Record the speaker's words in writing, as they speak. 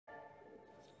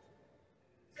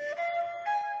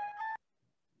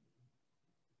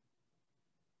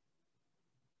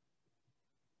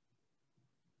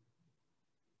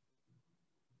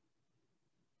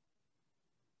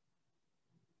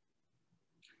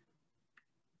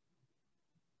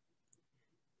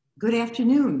Good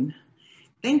afternoon.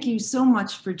 Thank you so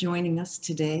much for joining us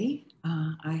today.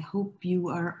 I hope you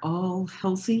are all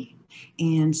healthy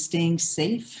and staying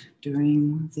safe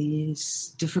during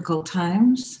these difficult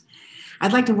times.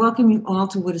 I'd like to welcome you all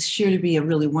to what is sure to be a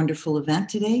really wonderful event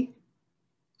today.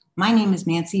 My name is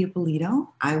Nancy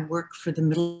Ippolito. I work for the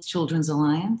Middle East Children's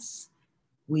Alliance.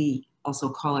 We also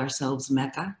call ourselves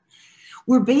MECA.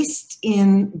 We're based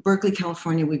in Berkeley,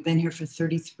 California. We've been here for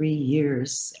 33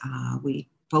 years. We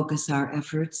focus our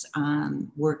efforts on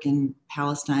work in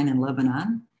Palestine and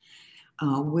Lebanon,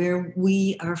 where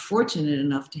we are fortunate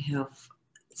enough to have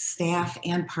staff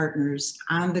and partners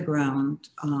on the ground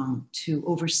to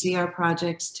oversee our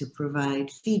projects, to provide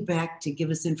feedback, to give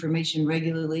us information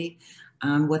regularly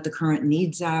on what the current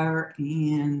needs are,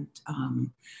 and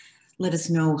let us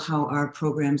know how our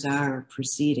programs are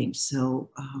proceeding. So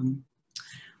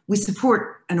we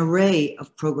support an array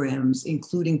of programs,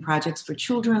 including projects for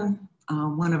children.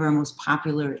 One of our most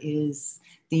popular is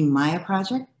the Maya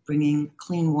Project, bringing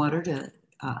clean water to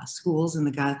schools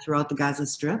throughout the Gaza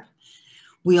Strip.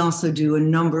 We also do a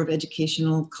number of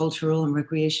educational, cultural, and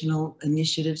recreational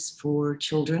initiatives for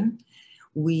children.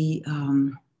 We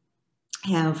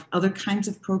have other kinds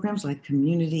of programs like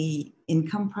community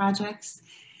income projects.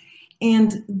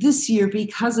 And this year,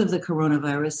 because of the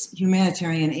coronavirus,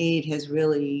 humanitarian aid has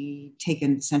really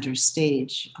taken center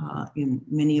stage in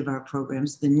many of our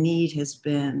programs. The need has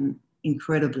been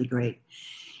incredibly great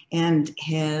and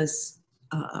has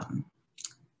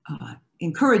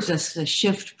encouraged us to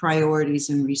shift priorities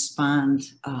and respond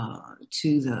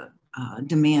to the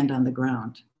demand on the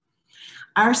ground.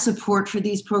 Our support for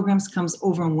these programs comes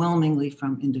overwhelmingly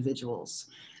from individuals.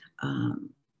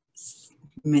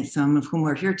 Some of whom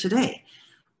are here today.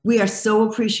 We are so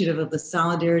appreciative of the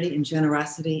solidarity and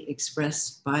generosity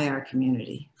expressed by our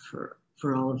community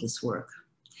for all of this work.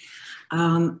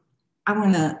 I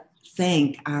want to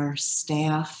thank our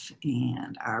staff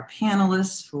and our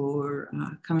panelists for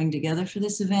coming together for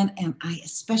this event, and I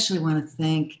especially want to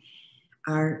thank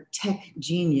our tech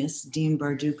genius, Dean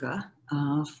Barduka,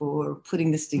 for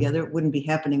putting this together. It wouldn't be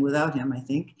happening without him, I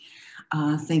think.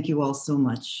 Thank you all so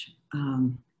much.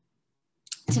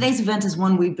 Today's event is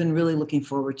one we've been really looking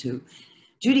forward to.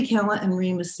 Joudie Kalla and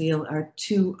Reem Assil are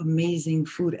two amazing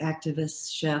food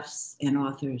activists, chefs, and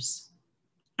authors.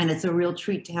 And it's a real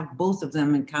treat to have both of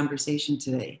them in conversation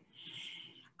today.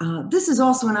 This is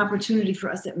also an opportunity for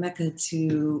us at MECA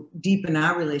to deepen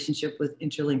our relationship with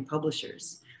Interlink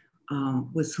publishers,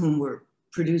 with whom we're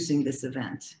producing this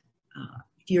event.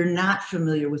 If you're not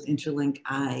familiar with Interlink,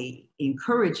 I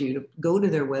encourage you to go to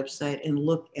their website and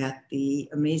look at the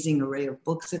amazing array of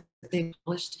books that they've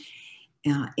published,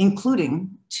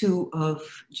 including two of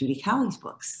Joudie Kalla's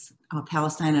books,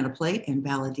 Palestine on a Plate and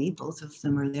Baladi. Both of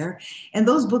them are there. And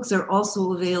those books are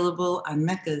also available on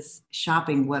MECA's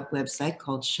shopping website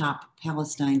called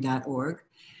shoppalestine.org.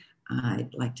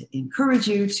 I'd like to encourage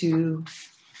you to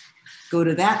go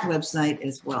to that website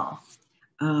as well.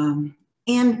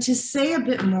 And to say a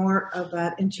bit more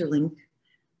about Interlink,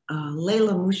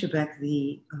 Layla Mushabek,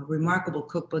 the remarkable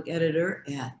cookbook editor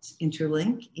at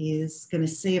Interlink, is going to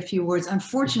say a few words.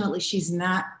 Unfortunately, she's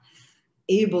not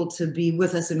able to be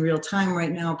with us in real time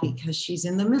right now because she's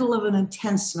in the middle of an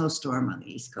intense snowstorm on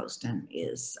the East Coast and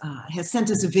has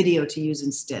sent us a video to use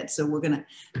instead. So we're going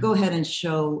to go ahead and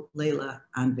show Layla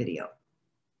on video.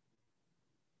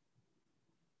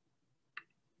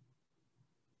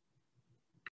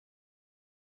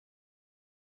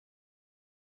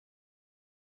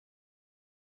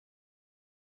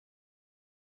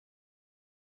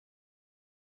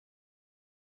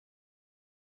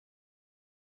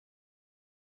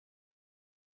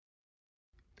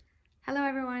 Hello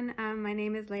everyone, my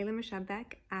name is Layla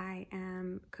Mushabek. I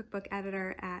am cookbook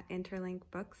editor at Interlink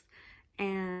Books,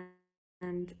 and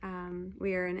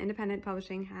we are an independent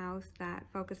publishing house that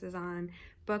focuses on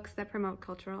books that promote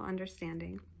cultural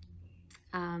understanding,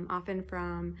 often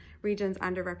from regions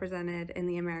underrepresented in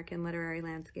the American literary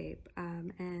landscape.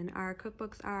 And our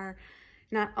cookbooks are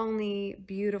not only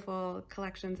beautiful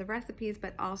collections of recipes,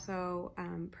 but also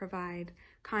provide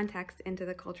context into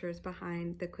the cultures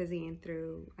behind the cuisine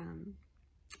through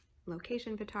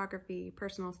location photography,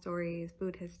 personal stories,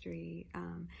 food history.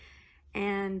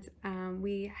 And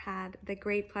we had the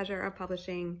great pleasure of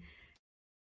publishing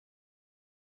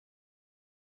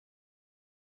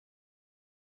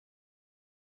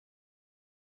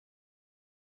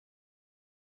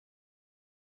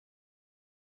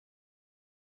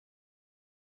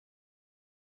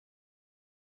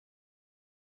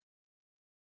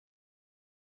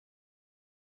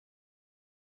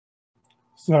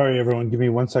Sorry, everyone. Give me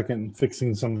 1 second.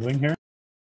 Fixing something here.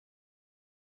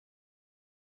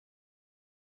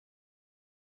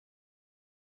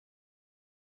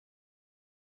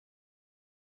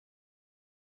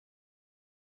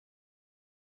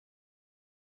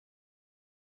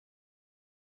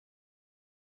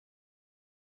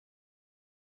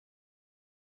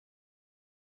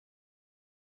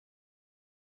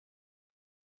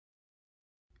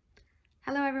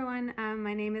 Hello, everyone.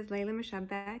 My name is Layla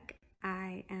Mushabek.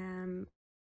 I am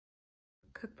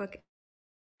cookbook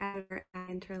editor at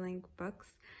Interlink Books,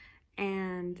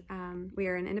 and we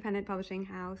are an independent publishing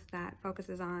house that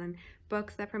focuses on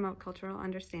books that promote cultural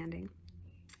understanding,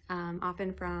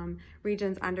 often from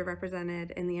regions underrepresented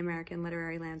in the American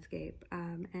literary landscape.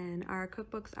 And our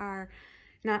cookbooks are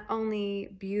not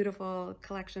only beautiful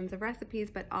collections of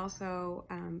recipes, but also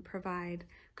provide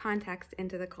context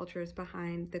into the cultures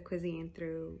behind the cuisine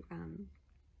through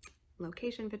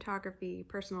location photography,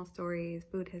 personal stories,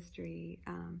 food history.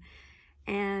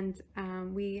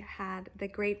 We had the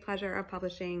great pleasure of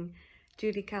publishing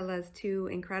Joudie Kalla's two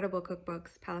incredible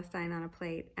cookbooks, Palestine on a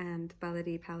Plate and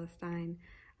Baladi, Palestine,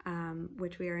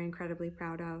 which we are incredibly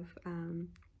proud of.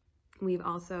 We've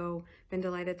also been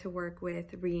delighted to work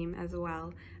with Reem as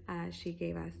well. She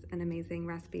gave us an amazing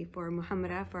recipe for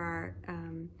Muhammada for our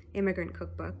immigrant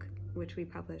cookbook, which we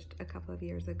published a couple of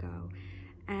years ago.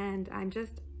 And I'm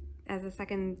just, as a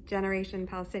second generation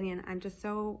Palestinian, I'm just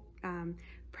so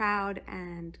proud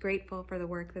and grateful for the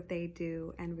work that they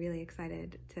do, and really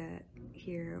excited to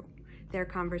hear their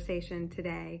conversation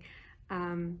today.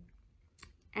 And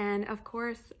of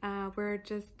course, we're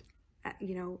just,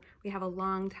 we have a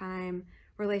long time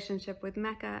relationship with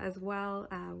Mecca as well.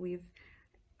 We've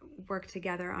worked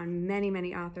together on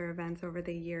many author events over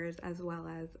the years, as well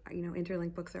as,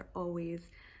 Interlink Books are always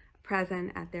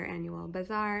present at their annual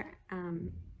bazaar.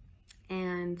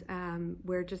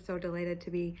 We're just so delighted to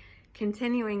be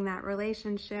continuing that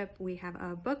relationship. We have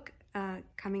a book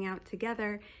coming out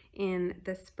together in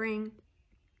the spring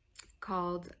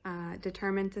called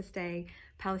Determined to Stay,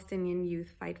 Palestinian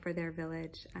Youth Fight for Their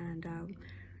Village. And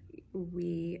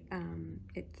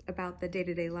it's about the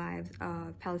day-to-day lives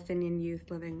of Palestinian youth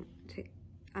living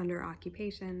under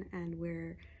occupation, and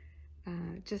we're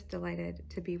just delighted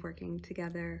to be working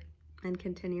together and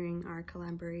continuing our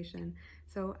collaboration.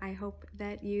 So I hope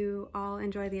that you all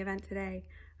enjoy the event today.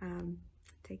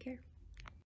 Take care.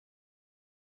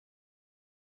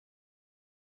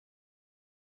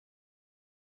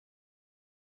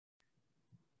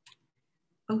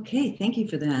 Okay, thank you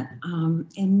for that.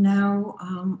 And now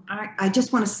I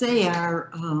just want to say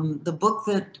the book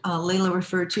that Layla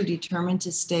referred to, Determined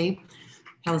to Stay,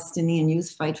 Palestinian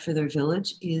Youth Fight for Their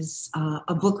Village, is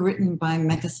a book written by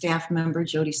Mecca staff member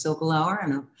Joudie Kalla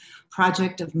and a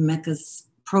project of Mecca's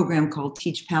program called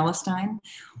Teach Palestine.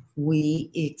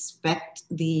 We expect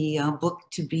the book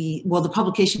to be, well, the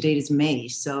publication date is May,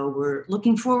 so we're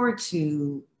looking forward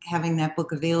to having that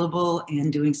book available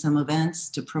and doing some events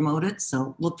to promote it,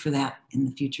 so look for that in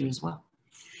the future as well.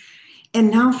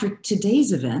 And now for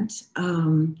today's event,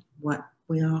 what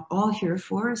we are all here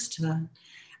for is to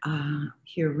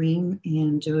hear Reem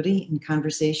and Joudie in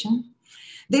conversation.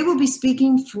 They will be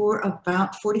speaking for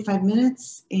about 45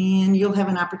 minutes, and you'll have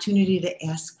an opportunity to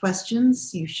ask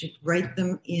questions. You should write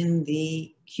them in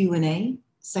the Q&A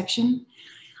section.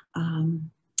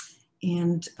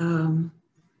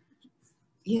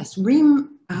 Yes,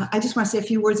 Reem, I just want to say a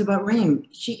few words about Reem.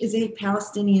 She is a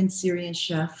Palestinian Syrian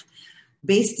chef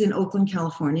based in Oakland,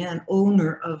 California, and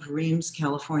owner of Reem's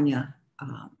California,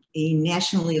 a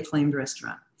nationally acclaimed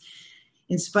restaurant,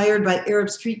 inspired by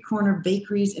Arab street corner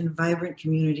bakeries and vibrant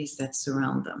communities that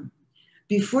surround them.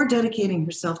 Before dedicating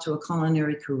herself to a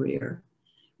culinary career,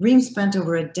 Reem spent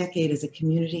over a decade as a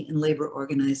community and labor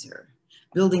organizer,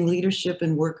 building leadership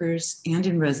in workers and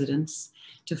in residents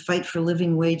to fight for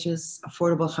living wages,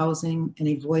 affordable housing, and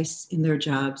a voice in their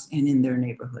jobs and in their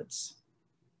neighborhoods.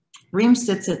 Reem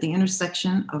sits at the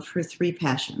intersection of her three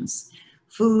passions: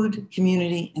 food,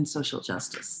 community, and social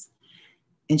justice.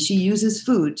 And she uses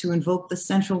food to invoke the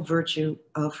central virtue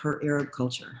of her Arab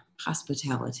culture,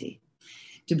 hospitality,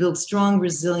 to build strong,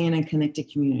 resilient, and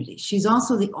connected communities. She's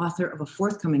also the author of a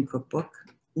forthcoming cookbook.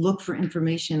 Look for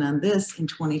information on this in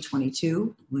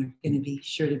 2022. We're going to be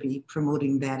sure to be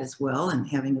promoting that as well and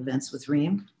having events with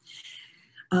Reem.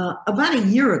 About a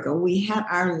year ago, we had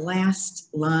our last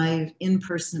live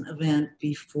in-person event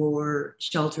before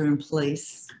shelter in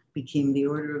place became the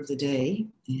order of the day,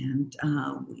 and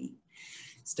we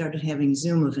started having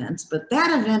Zoom events, but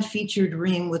that event featured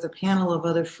Reem with a panel of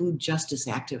other food justice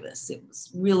activists. It was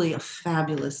really a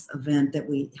fabulous event that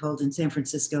we held in San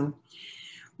Francisco.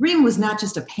 Reem was not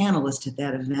just a panelist at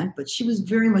that event, but she was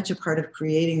very much a part of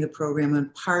creating the program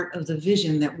and part of the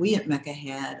vision that we at Mecca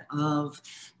had of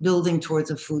building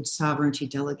towards a food sovereignty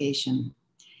delegation.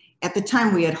 At the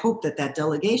time, we had hoped that that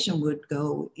delegation would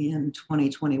go in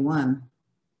 2021.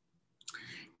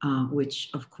 Which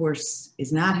of course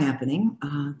is not happening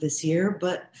this year,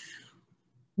 but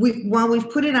while we've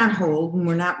put it on hold and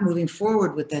we're not moving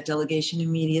forward with that delegation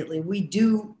immediately,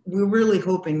 we're really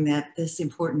hoping that this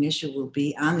important issue will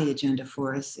be on the agenda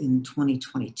for us in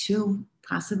 2022,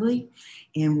 possibly,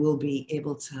 and we'll be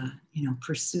able to,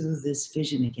 pursue this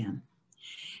vision again.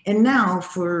 And now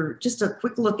for just a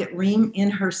quick look at Reem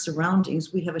in her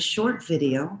surroundings, we have a short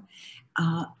video,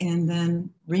 and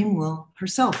then Reem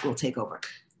herself will take over.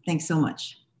 Thanks so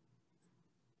much.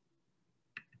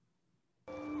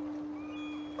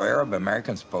 Arab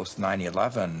Americans post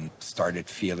 9/11 started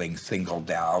feeling singled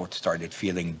out, started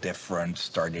feeling different,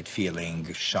 started feeling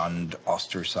shunned,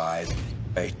 ostracized.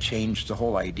 It changed the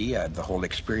whole idea, the whole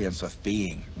experience of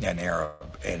being an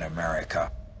Arab in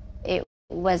America. It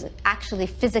was actually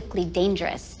physically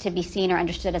dangerous to be seen or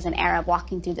understood as an Arab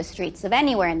walking through the streets of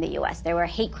anywhere in the US. There were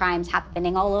hate crimes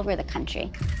happening all over the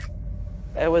country.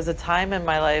 It was a time in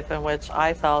my life in which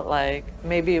I felt like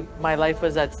maybe my life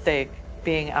was at stake,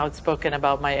 being outspoken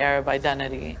about my Arab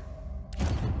identity.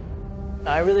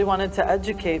 I really wanted to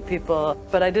educate people,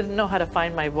 but I didn't know how to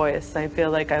find my voice. I feel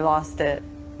like I lost it.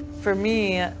 For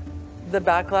me, the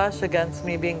backlash against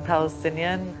me being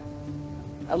Palestinian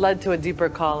led to a deeper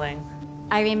calling.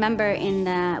 I remember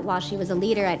while she was a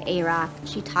leader at AROC,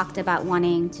 she talked about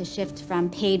wanting to shift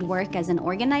from paid work as an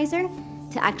organizer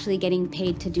to actually getting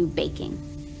paid to do baking.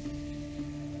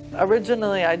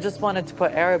 Originally, I just wanted to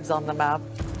put Arabs on the map.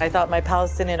 I thought my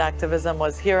Palestinian activism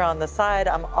was here on the side.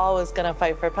 I'm always going to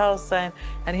fight for Palestine.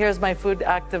 And here's my food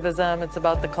activism. It's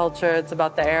about the culture. It's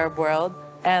about the Arab world.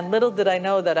 And little did I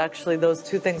know that actually those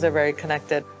two things are very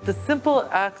connected. The simple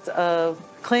act of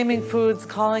claiming foods,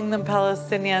 calling them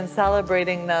Palestinian,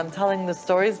 celebrating them, telling the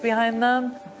stories behind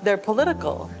them, they're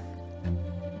political.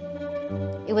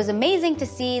 It was amazing to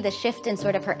see the shift in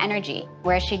sort of her energy,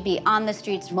 where she'd be on the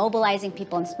streets mobilizing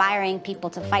people, inspiring people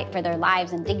to fight for their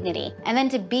lives and dignity. And then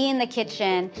to be in the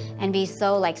kitchen and be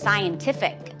so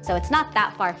scientific. So it's not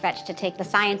that far-fetched to take the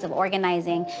science of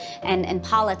organizing and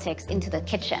politics into the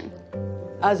kitchen.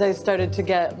 As I started to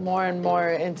get more and more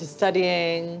into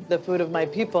studying the food of my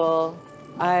people,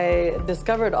 I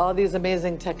discovered all these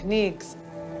amazing techniques.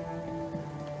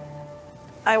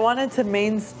 I wanted to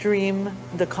mainstream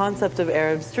the concept of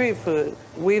Arab street food.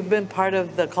 We've been part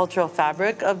of the cultural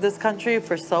fabric of this country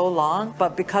for so long,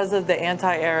 but because of the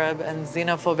anti-Arab and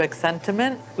xenophobic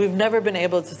sentiment, we've never been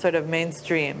able to sort of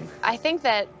mainstream. I think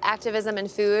that activism and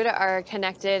food are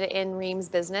connected in Reem's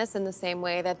business in the same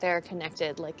way that they're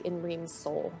connected in Reem's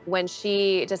soul. When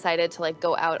she decided to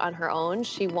go out on her own,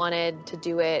 she wanted to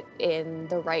do it in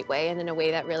the right way and in a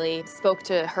way that really spoke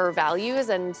to her values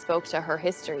and spoke to her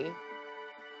history.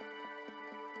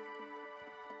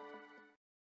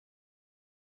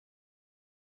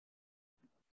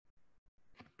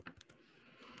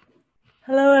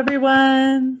 Hello,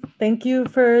 everyone. Thank you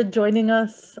for joining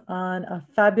us on a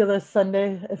fabulous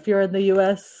Sunday if you're in the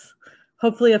US.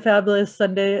 Hopefully a fabulous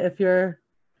Sunday if you're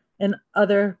in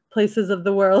other places of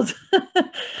the world.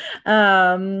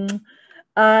 I'm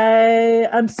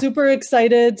super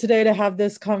excited today to have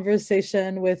this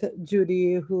conversation with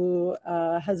Joudie, who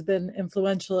has been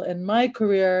influential in my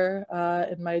career,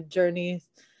 in my journey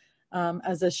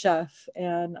as a chef.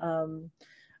 And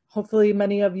hopefully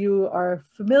many of you are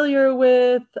familiar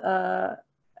with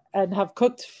and have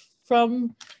cooked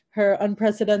from her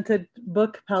unprecedented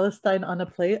book, Palestine on a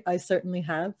Plate. I certainly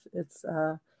have. It's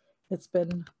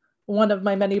been one of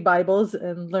my many Bibles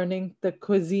in learning the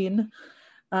cuisine.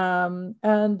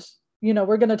 And,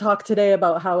 we're going to talk today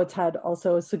about how it's had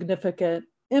also a significant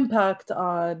impact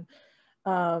on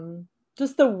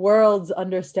just the world's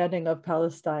understanding of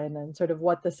Palestine and sort of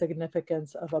what the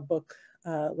significance of a book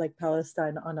like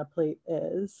Palestine on a Plate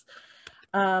is.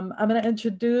 I'm going to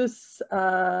introduce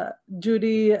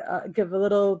Joudie, give a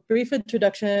little brief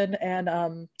introduction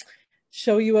and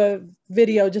show you a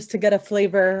video just to get a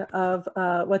flavor of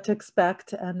what to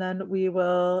expect, and then we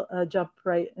will jump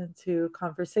right into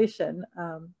conversation.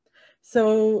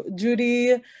 So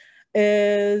Joudie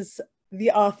is the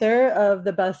author of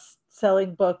the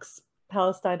best-selling books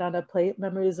Palestine on a Plate,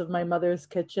 Memories of My Mother's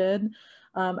Kitchen,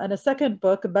 and a second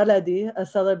book, Baladi, a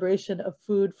celebration of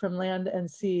food from land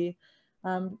and sea.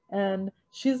 And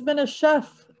she's been a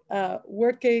chef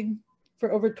working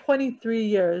for over 23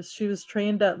 years. She was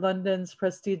trained at London's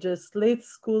prestigious Leith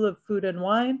School of Food and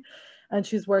Wine, and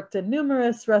she's worked in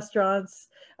numerous restaurants.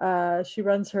 She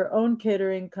runs her own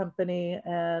catering company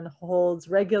and holds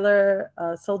regular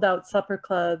sold-out supper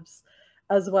clubs,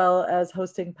 as well as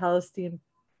hosting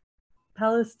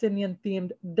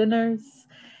Palestinian-themed dinners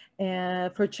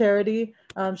and for charity.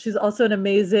 She's also an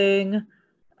amazing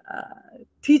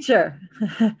teacher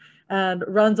and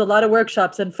runs a lot of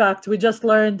workshops. In fact, we just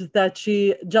learned that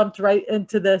she jumped right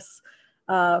into this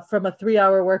from a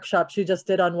 3-hour workshop she just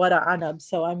did on wara anab.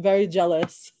 So I'm very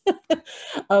jealous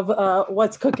of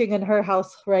what's cooking in her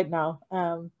house right now.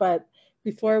 But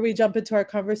before we jump into our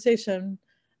conversation,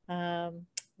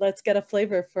 let's get a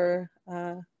flavor for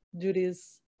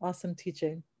Joudie's awesome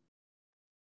teaching.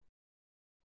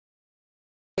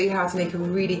 Show you how to make a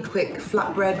really quick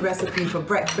flatbread recipe for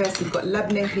breakfast. We've got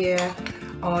labneh here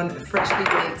on freshly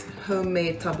baked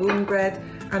homemade taboon bread,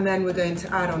 and then we're going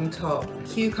to add on top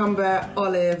cucumber,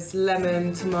 olives,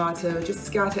 lemon, tomato, just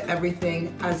scatter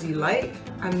everything as you like,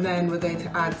 and then we're going to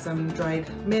add some dried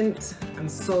mint and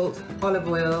salt, olive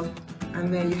oil,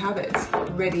 and there you have it,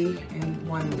 ready in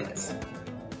 1 minute.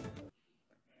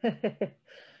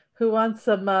 Who wants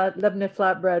some labneh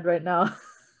flatbread right now?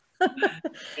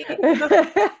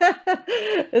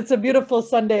 It's a beautiful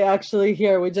Sunday actually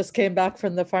here. We just came back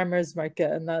from the farmers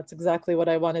market, and that's exactly what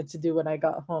I wanted to do when I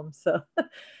got home. So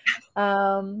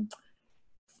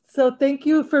so thank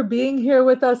you for being here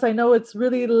with us. I know it's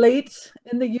really late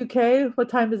in the UK. What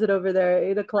time is it over there?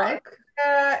 8 o'clock?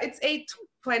 It's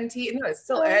 8:20. No, it's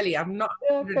still early. I'm not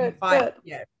 105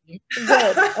 yet.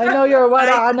 Good. I know your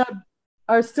wara anab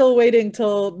are still waiting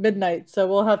till midnight, so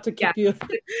we'll have to keep you.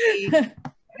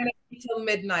 I'm gonna eat till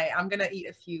midnight. I'm gonna eat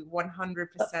a few,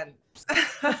 100%.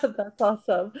 That's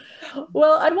awesome.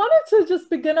 Well, I wanted to just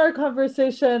begin our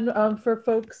conversation for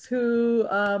folks who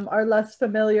are less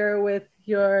familiar with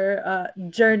your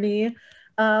journey.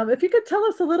 If you could tell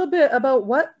us a little bit about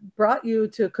what brought you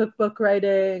to cookbook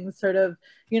writing, sort of,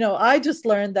 you know, I just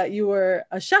learned that you were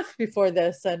a chef before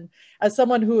this, and as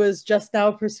someone who is just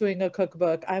now pursuing a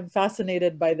cookbook, I'm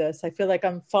fascinated by this. I feel like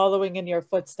I'm following in your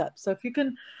footsteps. So if you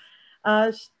can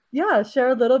share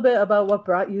a little bit about what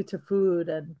brought you to food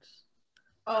and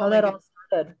how that all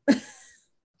started.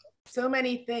 So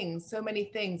many things.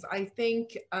 I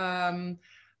think,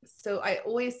 so I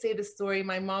always say the story.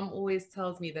 My mom always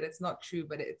tells me that it's not true,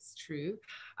 but it's true.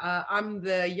 I'm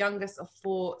the youngest of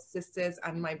 4 sisters,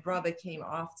 and my brother came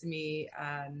after me,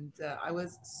 and I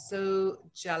was so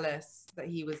jealous that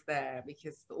he was there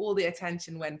because all the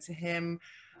attention went to him.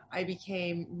 I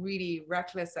became really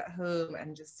reckless at home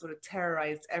and just sort of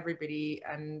terrorized everybody.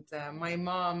 And my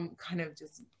mom kind of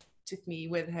just took me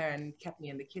with her and kept me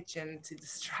in the kitchen to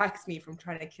distract me from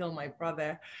trying to kill my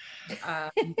brother.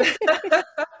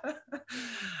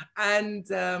 And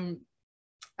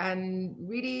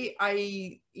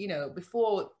really, you know,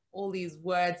 before all these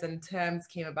words and terms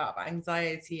came about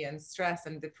anxiety and stress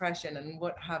and depression and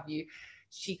what have you,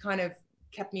 she kind of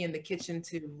kept me in the kitchen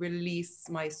to release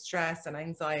my stress and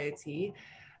anxiety.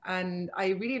 And I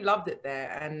really loved it there.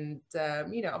 And,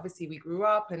 you know, obviously we grew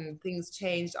up and things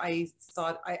changed. I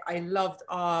loved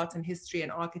art and history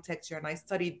and architecture, and I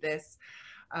studied this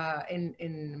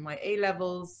in my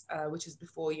A-levels, which is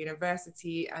before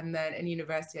university. And then in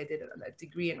university, I did a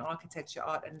degree in architecture,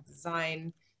 art and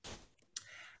design.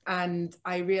 And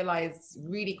I realized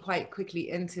really quite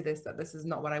quickly into this that this is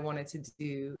not what I wanted to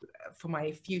do for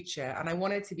my future. And I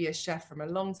wanted to be a chef from a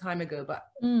long time ago, but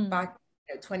back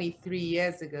 23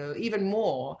 years ago, even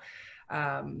more,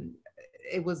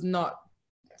 it was not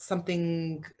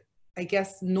something, I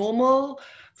guess, normal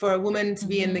for a woman to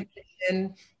be in the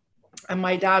kitchen. And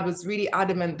my dad was really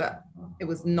adamant that it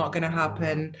was not going to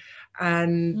happen.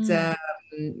 And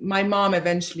my mom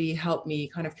eventually helped me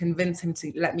kind of convince him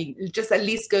to let me just at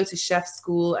least go to chef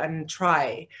school and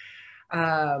try.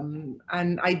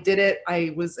 And I did it.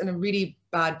 I was in a really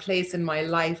bad place in my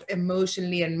life,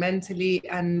 emotionally and mentally.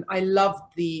 And I loved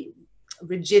the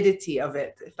rigidity of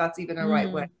it, if that's even a right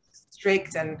word.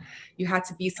 Strict, and you had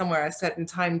to be somewhere at a certain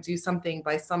time, do something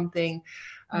by something.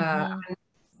 And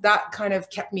that kind of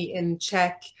kept me in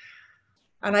check.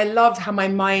 And I loved how my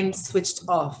mind switched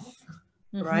off,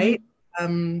 right?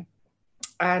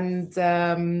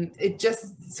 It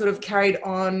just sort of carried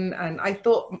on. And I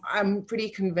thought, I'm pretty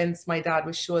convinced my dad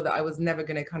was sure that I was never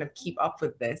going to kind of keep up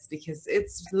with this, because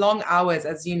it's long hours,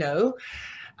 as you know.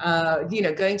 You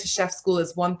know, going to chef school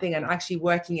is one thing, and actually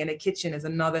working in a kitchen is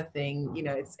another thing. You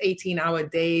know, it's 18-hour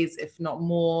days, if not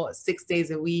more, 6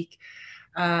 days a week.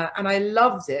 And I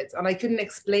loved it, and I couldn't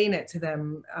explain it to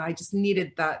them. I just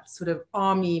needed that sort of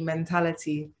army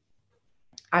mentality.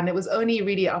 And it was only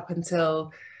really up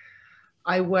until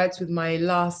I worked with my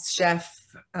last chef,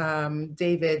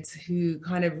 David, who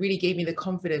kind of really gave me the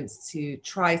confidence to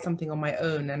try something on my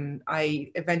own. And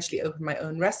I eventually opened my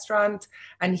own restaurant,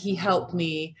 and he helped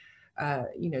me,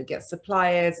 you know, get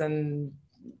suppliers and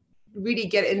really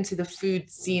get into the food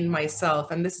scene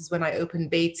myself. And this is when I opened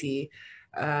Beatty.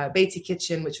 Beatty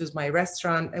Kitchen, which was my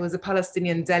restaurant. It was a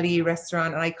Palestinian deli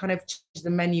restaurant, and I kind of changed the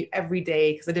menu every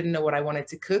day because I didn't know what I wanted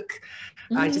to cook.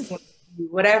 I just wanted to do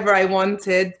whatever I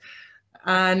wanted.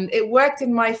 And it worked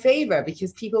in my favor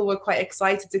because people were quite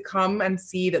excited to come and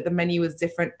see that the menu was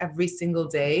different every single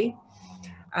day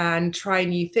and try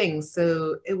new things.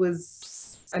 So it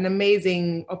was an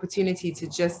amazing opportunity to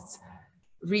just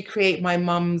recreate my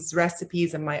mum's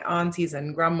recipes and my aunties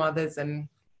and grandmothers, and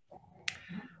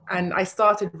I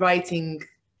started writing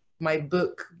my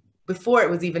book before it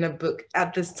was even a book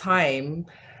at this time,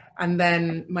 and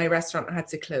then my restaurant had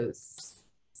to close.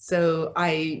 So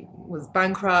I was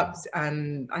bankrupt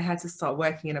and I had to start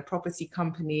working in a property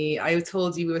company. I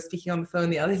told you we were speaking on the phone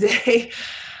the other day,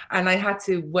 and I had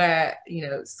to wear, you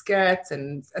know, skirts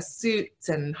and a suit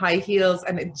and high heels,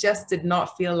 and it just did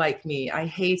not feel like me. I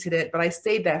hated it, but I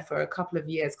stayed there for a couple of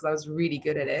years because I was really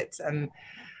good at it, and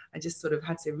I just sort of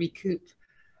had to recoup.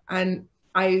 And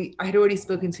I had already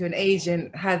spoken to an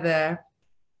agent, Heather,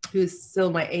 who's still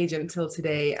my agent till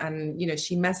today. And, you know,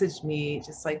 she messaged me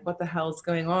just like, what the hell's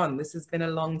going on? This has been a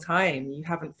long time. You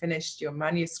haven't finished your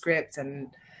manuscript, and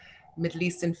Middle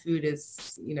Eastern food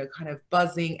is, you know, kind of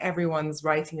buzzing. Everyone's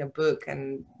writing a book,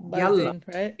 and buzzing,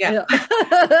 right? Yeah.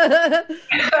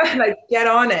 Like, get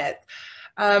on it.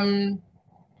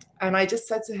 And I just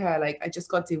said to her, like, I just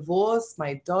got divorced,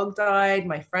 my dog died,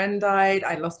 my friend died,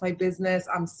 I lost my business,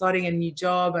 I'm starting a new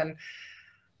job.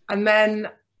 And then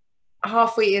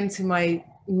halfway into my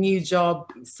new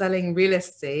job selling real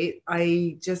estate,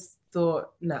 I just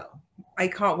thought, no, I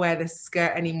can't wear this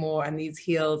skirt anymore and these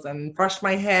heels and brush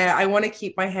my hair. I want to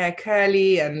keep my hair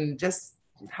curly and just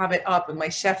have it up with my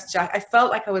chef's jacket. I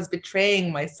felt like I was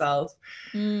betraying myself.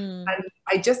 And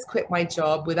I just quit my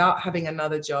job without having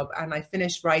another job, and I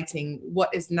finished writing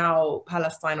what is now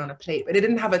Palestine on a Plate, but it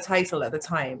didn't have a title at the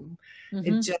time.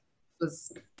 It just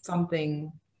was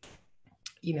something,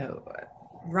 you know,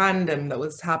 random that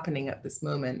was happening at this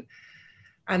moment.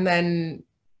 And then,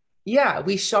 yeah,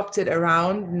 we shopped it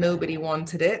around. Nobody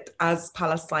wanted it as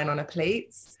Palestine on a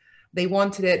Plate. They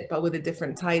wanted it, but with a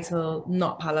different title,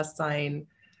 not Palestine.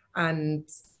 And,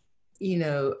 you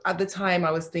know, at the time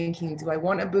I was thinking, do I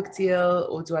want a book deal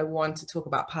or do I want to talk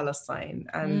about Palestine?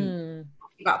 And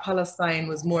talking about Palestine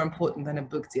was more important than a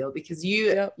book deal, because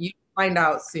you find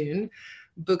out soon,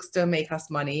 books don't make us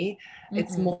money.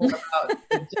 It's more about,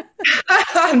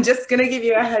 I'm just going to give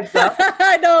you a heads up.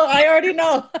 I know, I already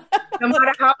know. No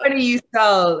matter how many you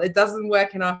sell, it doesn't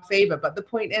work in our favor. But the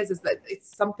point is that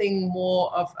it's something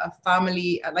more of a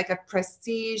family, like a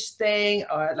prestige thing,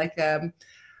 or like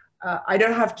I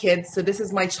don't have kids, so this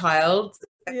is my child,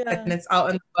 and it's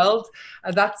out in the world.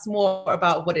 That's more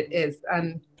about what it is.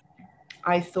 And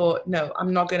I thought, no,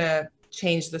 I'm not going to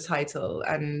change the title.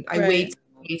 And I waited,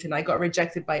 and I got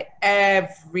rejected by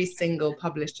every single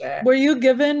publisher. Were you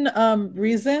given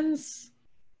reasons?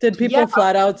 Did people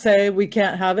flat out say we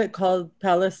can't have it called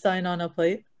Palestine on a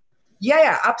Plate?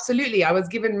 Yeah, absolutely. I was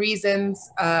given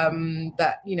reasons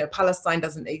that, you know, Palestine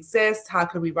doesn't exist. How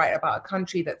could we write about a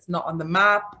country that's not on the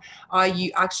map? Are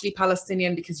you actually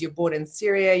Palestinian because you're born in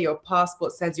Syria? Your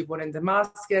passport says you're born in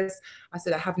Damascus. I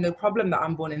said, I have no problem that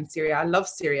I'm born in Syria. I love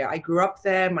Syria. I grew up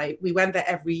there. We went there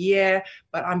every year,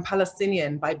 but I'm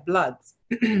Palestinian by blood.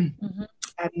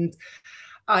 And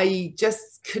I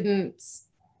just couldn't,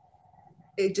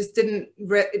 it just didn't,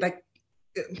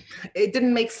 it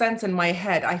didn't make sense in my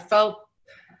head. I felt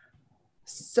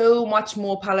so much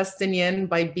more Palestinian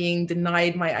by being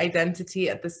denied my identity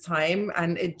at this time.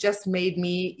 And it just made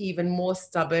me even more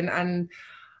stubborn. And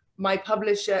my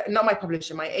publisher, not my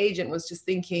publisher, my agent was just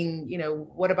thinking, you know,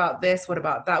 what about this? What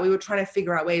about that? We were trying to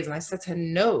figure out ways. And I said to her,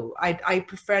 no, I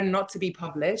prefer not to be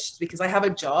published because I have a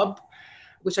job,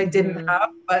 which I didn't have,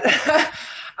 but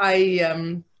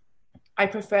I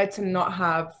prefer to not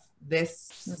have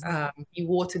this be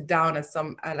watered down as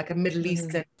some like a Middle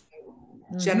Eastern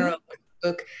general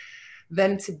book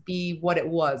than to be what it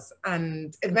was.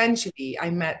 And eventually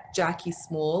I met Jackie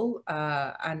Small,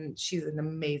 and she's an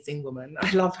amazing woman.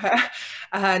 I love her.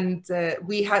 And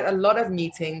we had a lot of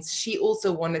meetings. She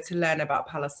also wanted to learn about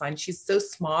Palestine. She's so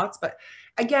smart, but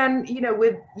again, you know,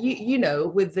 with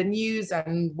with the news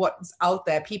and what's out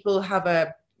there, people have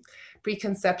a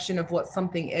preconception of what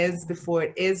something is before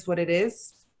it is what it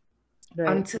is.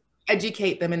 And to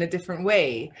educate them in a different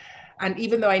way. And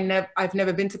even though I've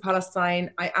never been to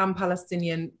Palestine, I am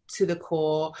Palestinian to the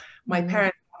core. My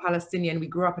parents are Palestinian. We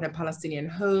grew up in a Palestinian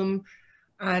home.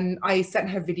 And I sent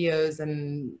her videos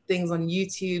and things on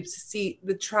YouTube to see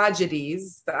the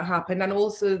tragedies that happened and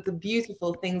also the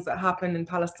beautiful things that happened in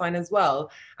Palestine as well.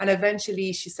 And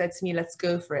eventually she said to me, let's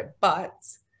go for it. But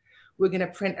we're going to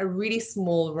print a really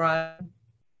small run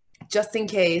just in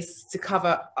case, to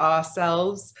cover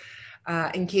ourselves,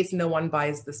 in case no one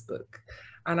buys this book.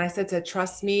 And I said to her,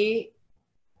 trust me,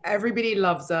 everybody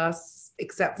loves us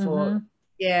except for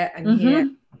here and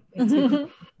here.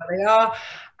 They are.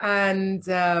 And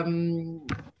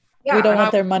yeah, we don't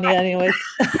want their money anyways.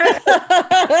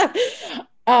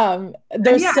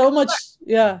 There's so much,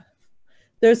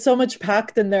 there's so much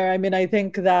packed in there. I mean, I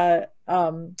think that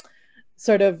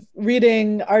sort of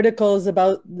reading articles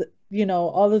about, you know,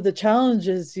 all of the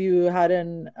challenges you had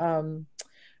in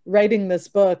writing this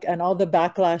book and all the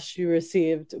backlash you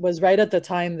received was right at the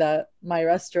time that my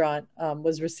restaurant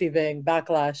was receiving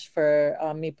backlash for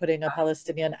me putting a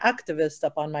Palestinian activist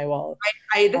up on my wall.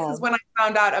 This is when I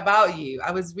found out about you.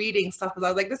 I was reading stuff because I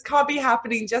was like, this can't be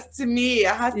happening just to me.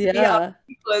 It has to be other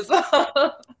people as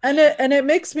well. And it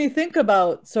makes me think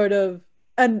about sort of,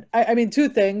 and I mean, two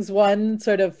things. One,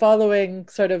 sort of following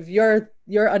sort of your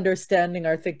understanding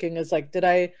or thinking is like,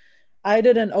 I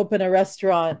didn't open a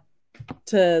restaurant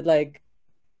to, like,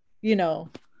 you know,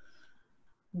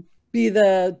 be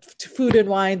the food and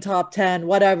wine top 10,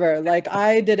 whatever. Like,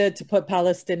 I did it to put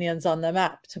Palestinians on the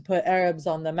map, to put Arabs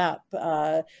on the map,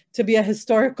 to be a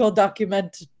historical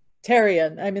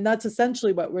documentarian. I mean, that's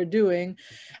essentially what we're doing.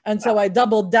 And so I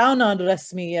doubled down on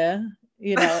Rasmiya,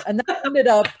 you know, and that ended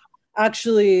up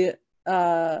actually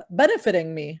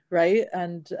benefiting me, right?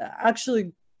 And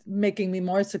actually making me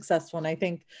more successful. And I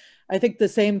think the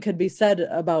same could be said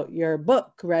about your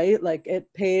book, right? Like,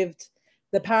 it paved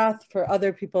the path for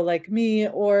other people like me,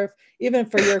 or even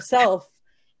for yourself,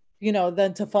 you know,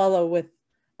 then to follow with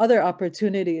other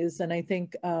opportunities. And I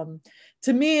think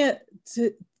to me,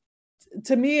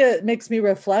 it makes me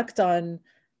reflect on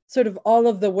sort of all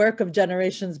of the work of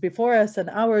generations before us and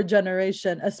our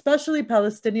generation, especially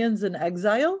Palestinians in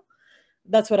exile.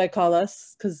 That's what I call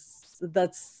us, because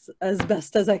that's as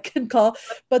best as I can call,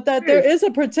 but that there is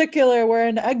a particular, we're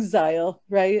in exile,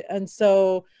 right? And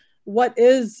so what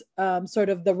is sort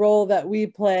of the role that we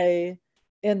play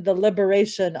in the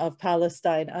liberation of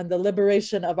Palestine and the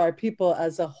liberation of our people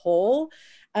as a whole?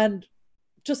 And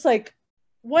just like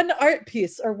one art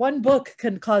piece or one book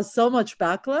can cause so much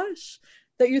backlash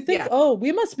that you think, oh,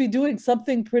 we must be doing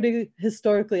something pretty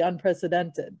historically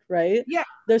unprecedented, right? Yeah.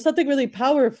 There's something really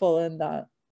powerful in that.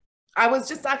 I was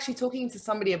just actually talking to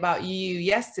somebody about you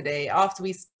yesterday after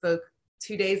we spoke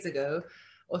 2 days ago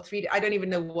or 3. I don't even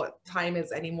know what time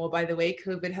is anymore, by the way.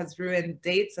 COVID has ruined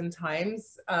dates and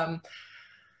times.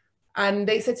 And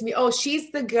they said to me, oh,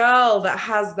 she's the girl that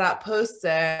has that poster,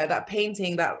 that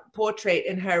painting, that portrait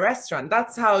in her restaurant.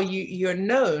 That's how you're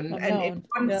known. And in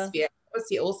one sphere,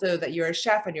 obviously also that you're a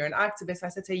chef and you're an activist. I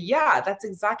said to her, yeah, that's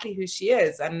exactly who she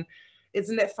is. And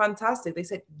isn't it fantastic? They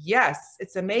said, yes,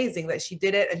 it's amazing that she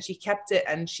did it and she kept it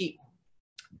and she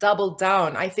doubled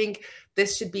down. I think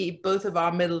this should be both of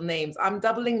our middle names. I'm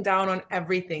doubling down on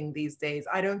everything these days.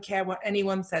 I don't care what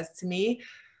anyone says to me.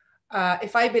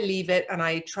 If I believe it and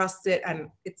I trust it and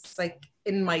it's like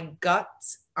in my gut,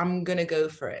 I'm going to go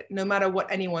for it, no matter what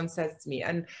anyone says to me.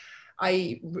 And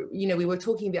we were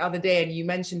talking the other day and you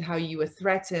mentioned how you were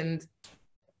threatened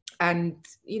and,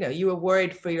 you were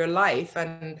worried for your life.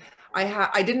 And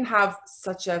I didn't have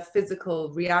such a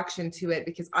physical reaction to it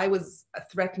because I was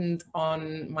threatened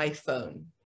on my phone,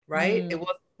 right? It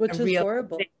was which is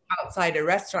horrible. Outside a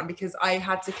restaurant because I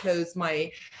had to close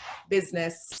my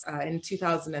business in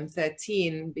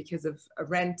 2013 because of a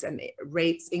rent and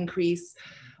rates increase.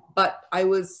 But I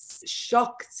was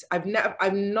shocked.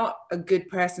 I'm not a good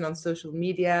person on social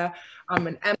media. I'm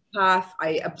an empath.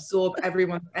 I absorb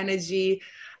everyone's energy.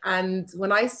 And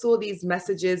when I saw these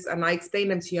messages, and I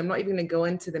explained them to you, I'm not even going to go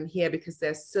into them here because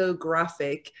they're so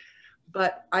graphic,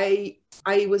 but I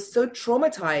was so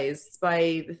traumatized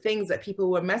by the things that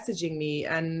people were messaging me.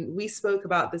 And we spoke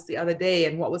about this the other day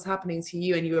and what was happening to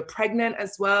you, and you were pregnant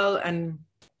as well. And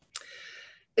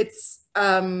it's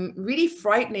really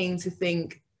frightening to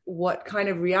think what kind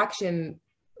of reaction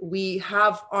we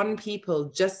have on people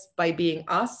just by being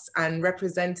us and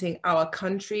representing our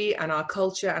country and our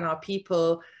culture and our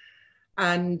people.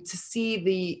 And to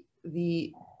see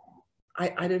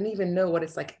I don't even know what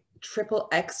it's like,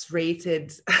 XXX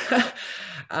rated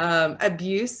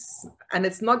abuse. And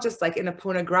it's not just like in a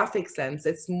pornographic sense,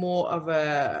 it's more of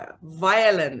a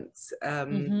violent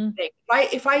thing.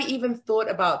 If I even thought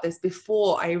about this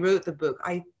before I wrote the book,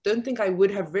 I don't think I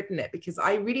would have written it because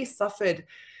I really suffered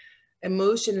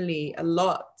emotionally a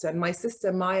lot. And my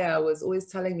sister Maya was always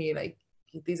telling me, like,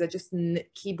 these are just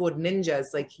keyboard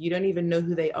ninjas, like you don't even know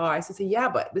who they are. I said, yeah,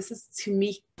 but this is to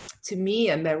me,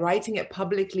 and they're writing it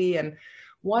publicly. And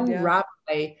one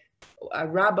rabbi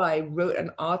wrote an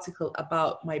article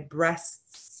about my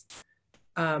breasts.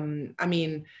 I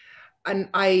mean, and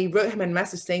I wrote him a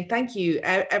message saying, thank you.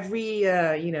 Every,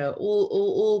 you know,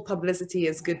 all publicity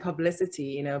is good publicity,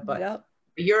 you know, but Yep.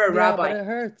 you're a Yeah, rabbi. but it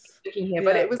hurts. Here.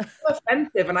 But it was so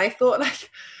offensive. And I thought, like,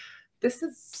 this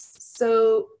is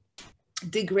so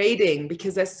degrading,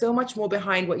 because there's so much more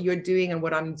behind what you're doing and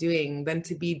what I'm doing than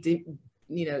to be,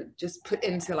 you know, just put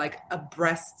into like a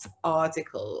breast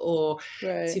article, or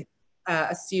to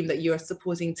assume that you're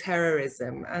supporting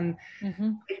terrorism. And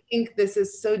I think this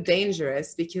is so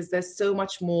dangerous, because there's so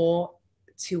much more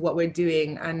to what we're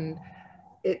doing, and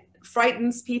it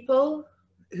frightens people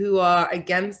who are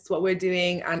against what we're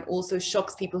doing, and also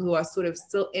shocks people who are sort of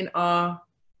still in our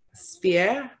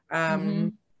sphere.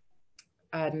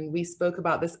 And we spoke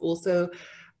about this also,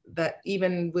 that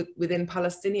even within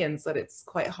Palestinians, that it's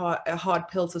quite a hard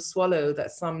pill to swallow,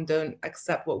 that some don't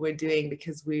accept what we're doing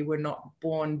because we were not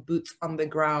born boots on the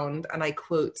ground. And I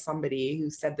quote somebody who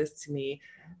said this to me,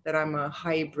 that I'm a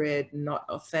hybrid, not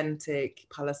authentic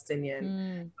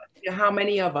Palestinian. But, you know, how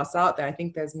many of us out there? I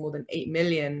think there's more than 8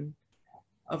 million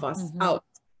of us out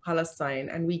in Palestine,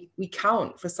 and we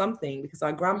count for something, because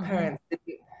our grandparents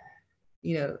didn't,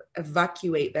 you know,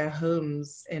 evacuate their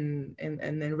homes in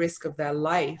the risk of their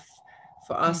life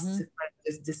for us to kind of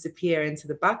just disappear into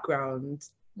the background.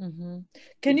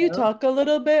 Can you talk a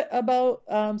little bit about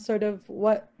sort of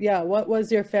what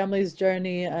was your family's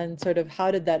journey, and sort of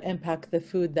how did that impact the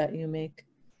food that you make?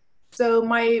 So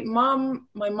my mom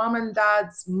and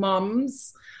dad's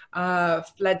moms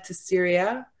fled to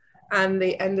Syria, and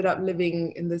they ended up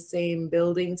living in the same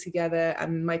building together.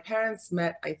 And my parents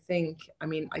met, I think, I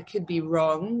mean, I could be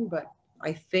wrong, but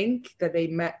I think that they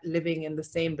met living in the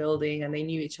same building, and they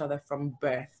knew each other from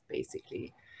birth,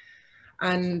 basically.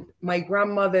 And my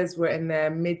grandmothers were in their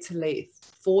mid to late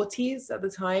 40s at the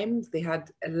time. They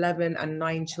had 11 and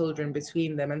 9 children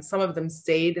between them. And some of them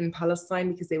stayed in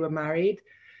Palestine because they were married.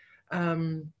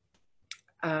 Even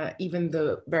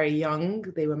though very young,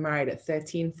 they were married at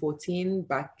 13, 14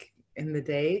 back in the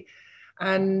day.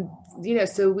 And, you know,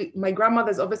 so my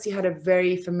grandmothers obviously had a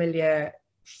very familiar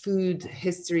food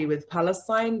history with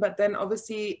Palestine, but then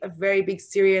obviously a very big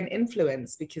Syrian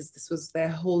influence, because this was their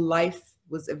whole life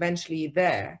was eventually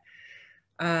there.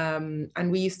 And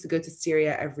we used to go to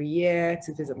Syria every year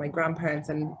to visit my grandparents.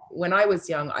 And when I was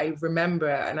young, I remember,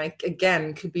 and I,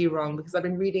 again, could be wrong, because I've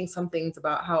been reading some things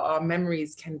about how our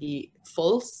memories can be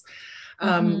false.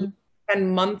 We spent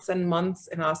months and months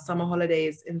in our summer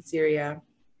holidays in Syria,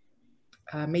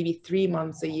 maybe 3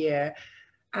 months a year.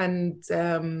 And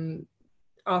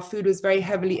our food was very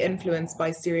heavily influenced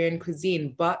by Syrian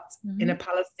cuisine, but in a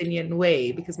Palestinian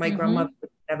way, because my grandmother would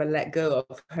never let go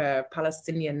of her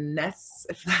Palestinian-ness,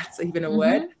 if that's even a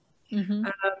word.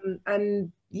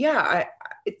 And yeah,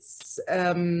 it's,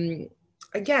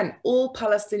 again, all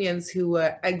Palestinians who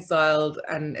were exiled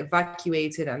and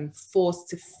evacuated and forced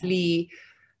to flee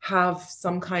have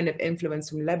some kind of influence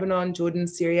from Lebanon, Jordan,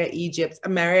 Syria, Egypt,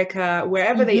 America,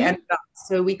 wherever they end up.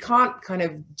 So we can't kind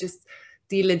of just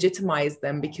delegitimize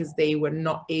them because they were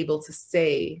not able to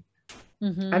stay.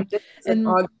 And this is an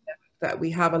argument that we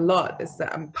have a lot, is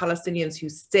that Palestinians who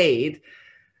stayed,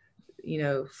 you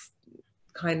know,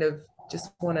 kind of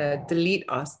just want to delete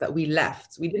us, that we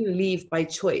left. We didn't leave by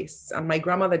choice. And my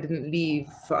grandmother didn't leave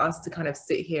for us to kind of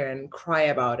sit here and cry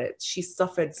about it. She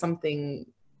suffered something,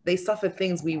 they suffered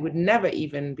things we would never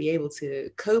even be able to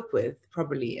cope with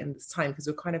probably in this time, because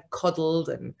we're kind of coddled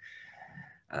and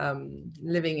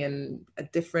living in a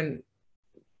different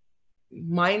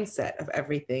mindset of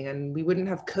everything, and we wouldn't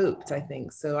have coped, I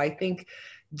think. So I think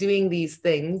doing these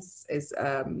things is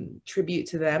tribute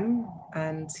to them,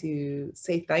 and to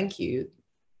say thank you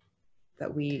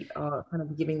that we are kind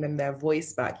of giving them their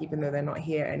voice back, even though they're not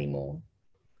here anymore.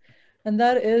 And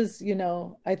that is, you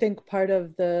know, I think part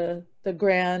of the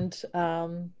grand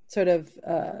sort of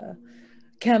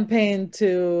campaign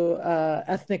to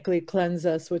ethnically cleanse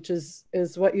us, which is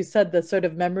what you said, the sort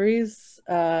of memories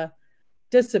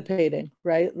dissipating,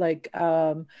 right? Like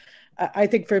I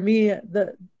think for me,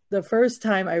 the first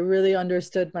time I really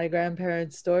understood my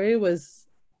grandparents' story was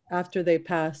after they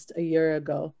passed a year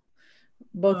ago.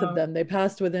 Both of them, they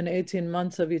passed within 18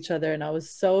 months of each other. And I was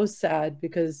so sad,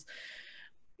 because,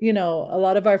 you know, a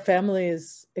lot of our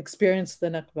families experienced the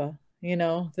Nakba, you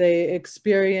know, they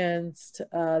experienced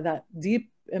that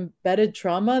deep embedded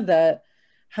trauma that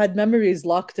had memories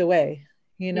locked away,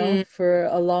 you know, for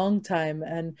a long time.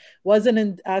 And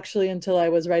wasn't actually until I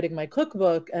was writing my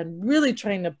cookbook and really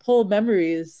trying to pull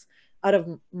memories out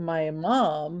of my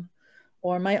mom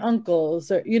or my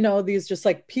uncles, or, you know, these just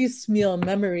like piecemeal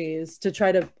memories, to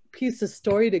try to piece a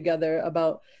story together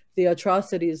about the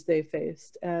atrocities they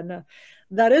faced. And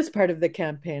that is part of the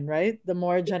campaign, right? The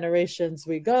more generations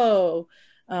we go,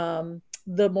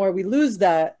 the more we lose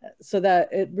that, so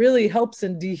that it really helps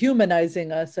in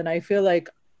dehumanizing us. And I feel like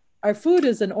our food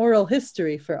is an oral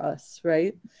history for us,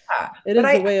 right? It is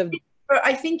a way of.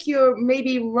 I think you're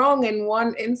maybe wrong in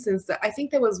one instance. That I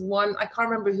think there was one, I can't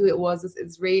remember who it was, this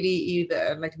Israeli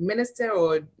either like minister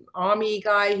or army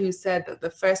guy, who said that the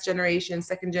first generation,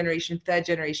 second generation, third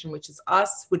generation, which is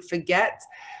us, would forget.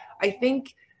 I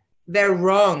think they're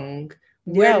wrong.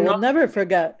 Yeah, we'll never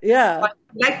forget. Yeah.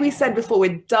 Like we said before,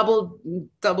 we're double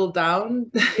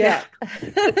down. Yeah.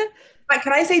 Like,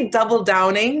 can I say double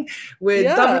downing? We're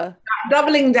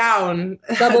doubling down.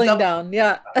 Doubling down,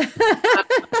 yeah.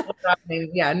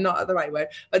 Yeah, not the right word,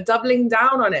 but doubling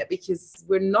down on it, because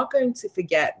we're not going to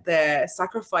forget their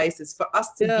sacrifices for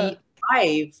us to be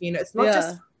alive. You know, it's not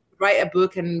just write a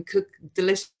book and cook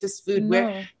delicious food.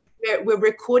 No. We're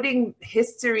recording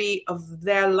history of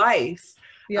their life.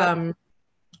 Yeah.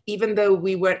 Even though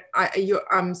we were,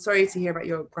 I'm sorry to hear about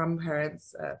your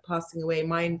grandparents passing away.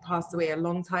 Mine passed away a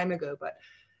long time ago, but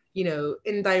you know,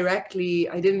 indirectly,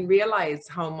 I didn't realize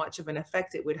how much of an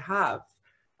effect it would have.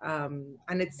 And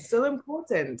it's so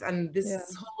important. And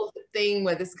this whole thing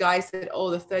where this guy said,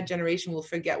 oh, the third generation will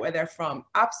forget where they're from.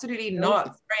 Absolutely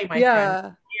not. Sorry, my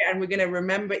friend. And we're going to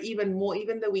remember even more,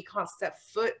 even though we can't step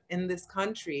foot in this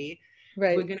country,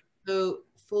 we're going to go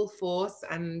full force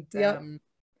and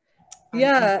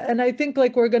and I think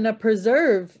like we're going to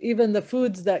preserve even the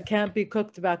foods that can't be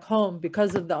cooked back home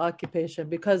because of the occupation,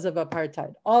 because of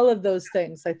apartheid, all of those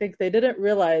things. I think they didn't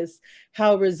realize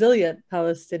how resilient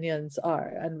Palestinians are,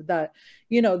 and that,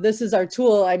 you know, this is our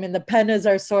tool. I mean, the pen is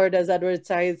our sword, as Edward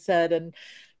Said said,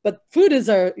 but food is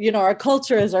our, you know, our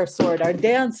culture is our sword, our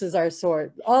dance is our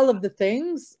sword, all of the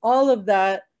things, all of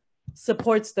that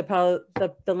supports the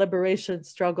liberation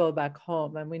struggle back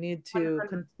home. And we need to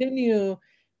continue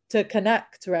to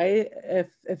connect, right?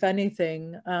 If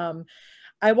anything,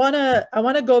 I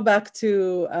wanna go back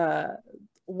to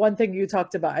one thing you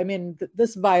talked about. I mean,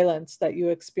 this violence that you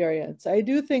experience. I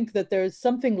do think that there's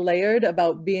something layered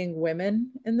about being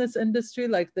women in this industry,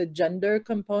 like the gender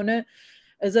component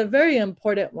is a very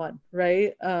important one,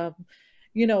 right?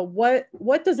 You know,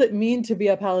 what does it mean to be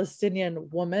a Palestinian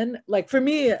woman? Like for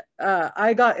me,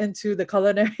 I got into the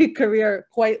culinary career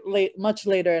quite late, much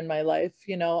later in my life.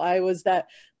 You know, I was that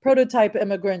prototype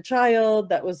immigrant child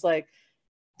that was like,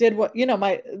 did what, you know,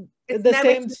 the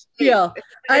same spiel.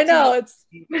 I know it's,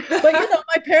 but you know,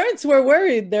 my parents were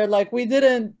worried. They're like, we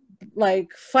didn't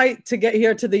like fight to get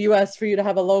here to the US for you to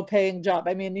have a low paying job.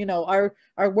 I mean, you know,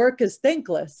 our work is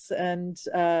thankless, and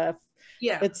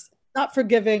it's not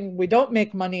forgiving. We don't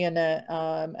make money in it,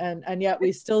 and yet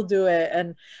we still do it.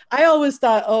 And I always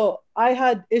thought, oh, I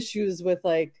had issues with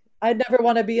like, I never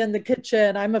want to be in the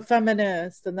kitchen, I'm a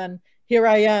feminist. And then here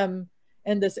I am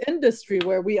in this industry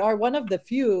where we are one of the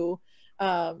few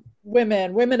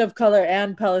women of color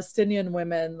and Palestinian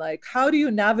women. Like, how do you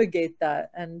navigate that?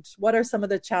 And what are some of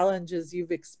the challenges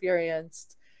you've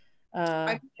experienced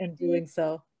in doing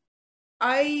so?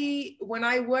 When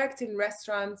I worked in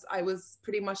restaurants, I was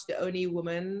pretty much the only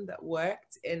woman that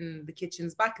worked in the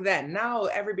kitchens back then. Now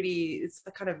everybody, it's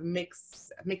a kind of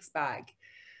mixed bag.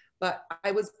 But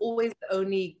I was always the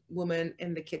only woman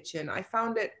in the kitchen. I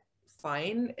found it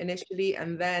fine initially,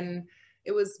 and then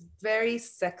it was very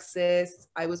sexist.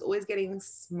 I was always getting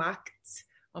smacked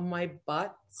on my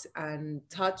butt and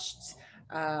touched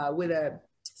with a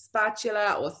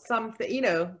spatula or something, you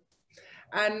know,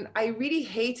 and I really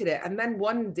hated it. And then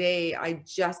one day I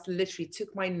just literally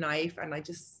took my knife and I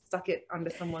just stuck it under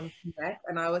someone's neck.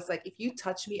 And I was like, if you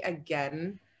touch me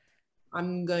again,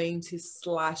 I'm going to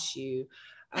slash you.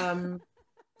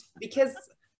 Because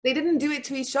they didn't do it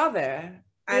to each other.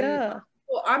 And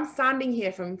well, I'm standing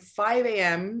here from 5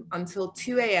 a.m. until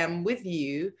 2 a.m. with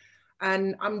you,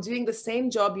 and I'm doing the same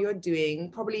job you're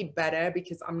doing, probably better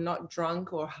because I'm not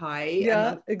drunk or high.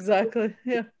 Yeah, exactly.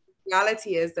 Yeah. The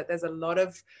reality is that there's a lot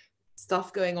of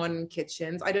stuff going on in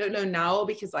kitchens. I don't know now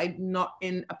because I'm not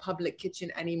in a public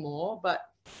kitchen anymore, but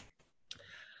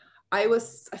I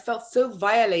felt so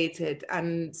violated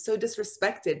and so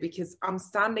disrespected because I'm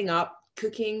standing up,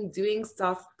 cooking, doing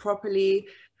stuff properly,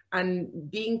 and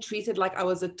being treated like I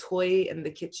was a toy in the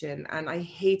kitchen, and I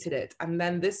hated it. And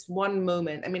then this one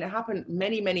moment, I mean, it happened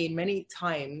many, many, many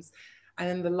times. And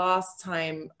then the last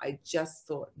time I just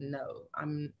thought, no,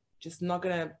 I'm just not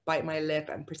gonna bite my lip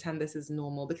and pretend this is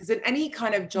normal. Because in any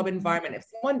kind of job environment, if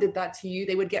someone did that to you,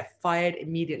 they would get fired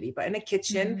immediately. But in a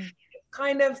kitchen,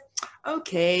 kind of,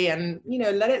 okay, and you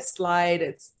know, let it slide,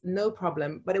 it's no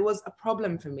problem. But it was a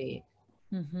problem for me.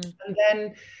 And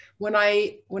then when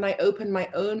I opened my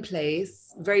own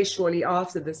place very shortly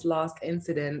after this last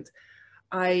incident,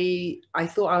 I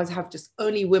thought I would have just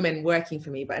only women working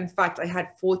for me, but in fact I had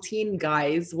 14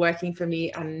 guys working for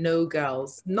me and no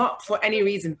girls. Not for any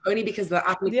reason, only because the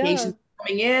applications were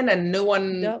coming in and no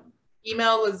one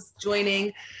email was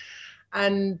joining,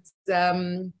 and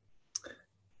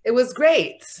it was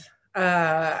great.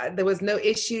 There was no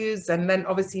issues, and then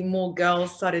obviously more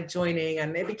girls started joining,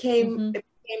 and it became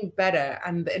better,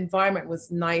 and the environment was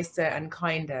nicer and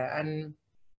kinder. And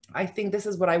I think this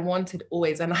is what I wanted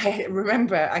always. And I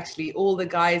remember actually all the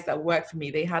guys that worked for me,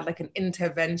 they had like an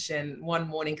intervention one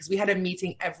morning, because we had a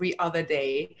meeting every other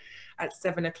day at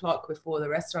 7 o'clock before the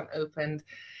restaurant opened.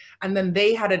 And then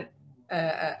they had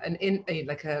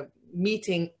a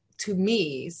meeting to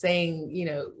me saying, you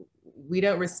know, we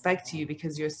don't respect you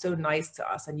because you're so nice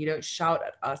to us, and you don't shout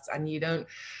at us, and you don't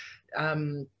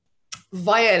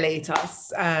violate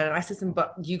us. And I said to them,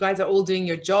 but you guys are all doing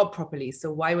your job properly,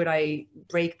 so why would I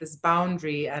break this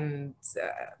boundary and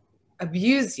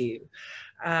abuse you?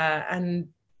 And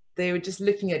they were just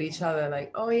looking at each other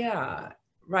like, oh yeah,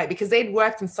 right, because they'd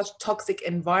worked in such toxic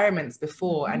environments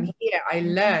before. And here I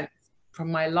learned from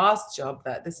my last job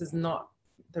that this is not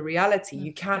the reality.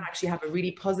 You can actually have a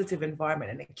really positive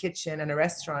environment in a kitchen and a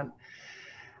restaurant.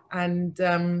 And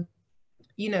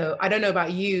you know, I don't know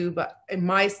about you, but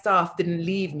my staff didn't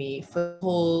leave me for the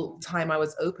whole time I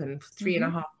was open for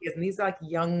 3.5 years. And these are like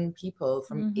young people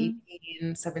from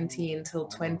 18, 17 till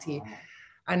 20.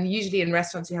 And usually in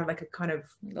restaurants, you have like a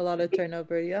lot of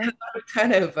turnover, a lot of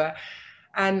turnover.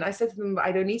 And I said to them,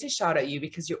 I don't need to shout at you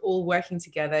because you're all working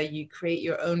together. You create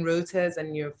your own rotas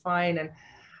and you're fine.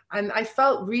 And I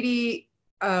felt really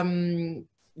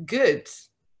good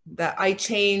that I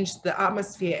changed the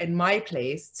atmosphere in my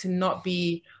place to not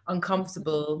be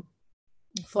uncomfortable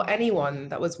for anyone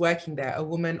that was working there, a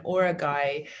woman or a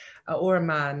guy or a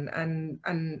man.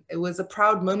 And it was a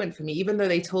proud moment for me, even though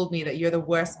they told me that you're the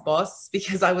worst boss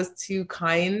because I was too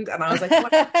kind. And I was like,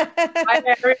 what?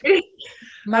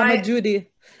 Mama Joudie.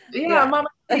 Yeah, Mama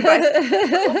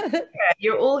Joudie.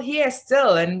 You're all here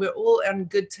still, and we're all on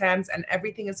good terms, and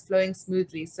everything is flowing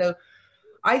smoothly. So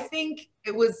I think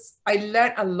I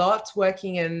learned a lot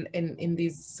working in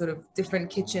these sort of different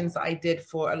kitchens that I did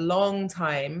for a long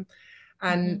time.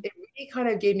 And it really kind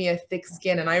of gave me a thick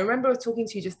skin. And I remember talking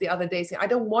to you just the other day saying, I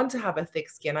don't want to have a thick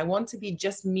skin. I want to be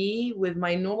just me with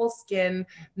my normal skin,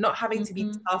 not having to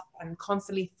be tough and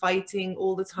constantly fighting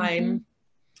all the time.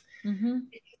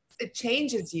 It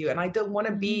changes you. And I don't want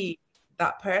to be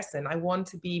that person. I want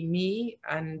to be me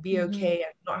and be okay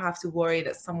and not have to worry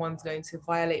that someone's going to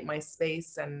violate my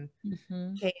space and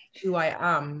change who I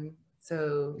am.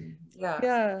 So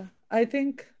yeah, I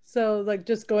think so. Like,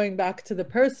 just going back to the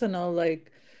personal,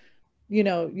 like, you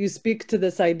know, you speak to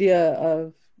this idea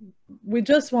of, we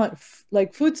just want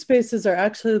like food spaces are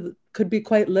actually could be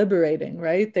quite liberating,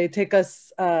 right? They take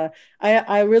us I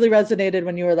really resonated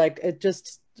when you were like, it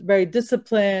just very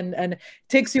disciplined and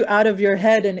takes you out of your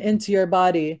head and into your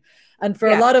body. And for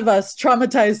a lot of us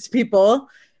traumatized people,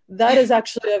 that is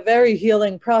actually a very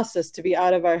healing process, to be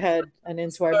out of our head and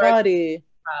into our body.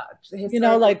 You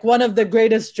know, like one of the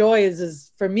greatest joys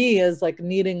is for me is like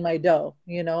kneading my dough.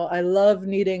 You know, I love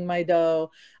kneading my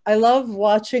dough. I love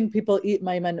watching people eat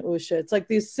my manusha. It's like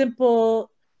these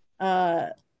simple,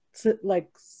 like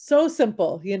so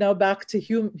simple, you know, back to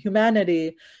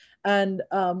humanity. And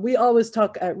we always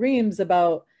talk at Reem's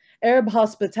about Arab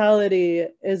hospitality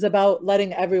is about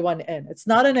letting everyone in. It's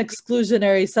not an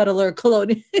exclusionary settler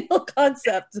colonial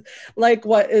concept like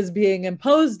what is being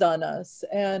imposed on us.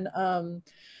 And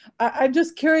I'm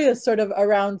just curious sort of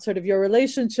around sort of your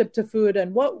relationship to food,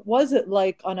 and what was it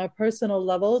like on a personal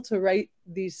level to write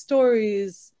these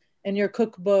stories in your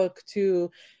cookbook,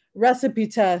 to recipe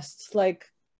tests,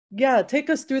 like, yeah, take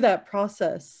us through that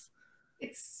process.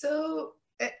 It's so,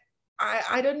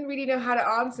 I don't really know how to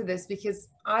answer this, because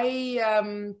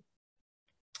I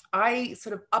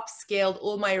sort of upscaled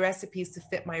all my recipes to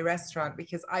fit my restaurant,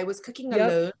 because I was cooking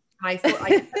alone. I thought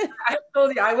I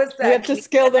told you I was there. You have to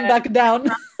scale them back down.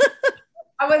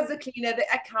 I was the cleaner, the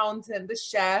accountant, the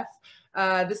chef,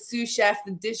 the sous chef,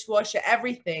 the dishwasher,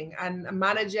 everything, and a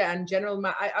manager and general.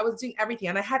 I was doing everything,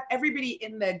 and I had everybody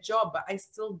in their job, but I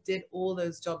still did all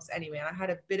those jobs anyway. And I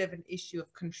had a bit of an issue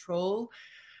of control,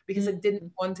 because I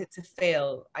didn't want it to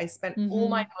fail. I spent all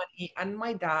my money, and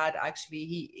my dad actually,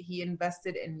 he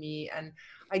invested in me, and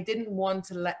I didn't want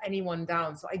to let anyone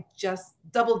down. So I just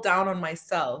doubled down on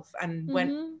myself and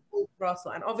went full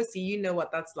throttle. And obviously, you know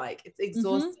what that's like. It's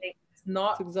exhausting. It's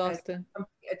not exhausting.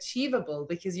 achievable,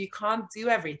 because you can't do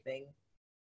everything.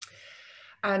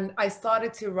 And I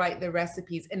started to write the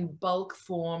recipes in bulk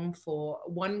form for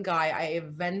one guy. I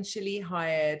eventually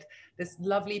hired this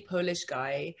lovely Polish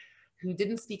guy who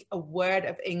didn't speak a word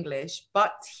of English,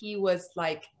 but he was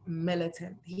like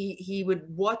militant. He would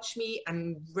watch me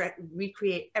and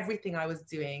recreate everything I was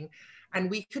doing. And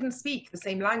we couldn't speak the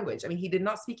same language. I mean, he did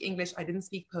not speak English. I didn't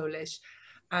speak Polish.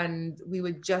 And we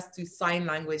would just do sign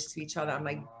language to each other. I'm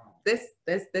like, this.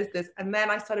 And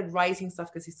then I started writing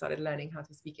stuff because he started learning how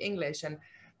to speak English. And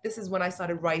this is when I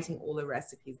started writing all the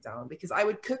recipes down, because I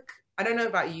would cook. I don't know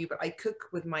about you, but I cook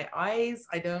with my eyes.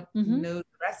 I don't know the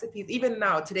recipes. Even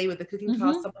now, today with the cooking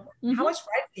class, someone, how much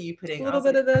rice are you putting? A little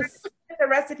bit of this. The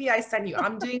recipe I sent you,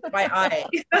 I'm doing it by eye.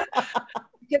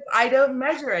 Because I don't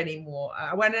measure anymore.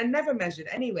 When I never measured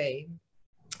anyway.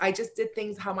 I just did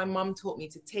things how my mom taught me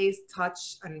to taste,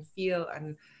 touch, and feel.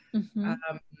 And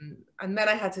then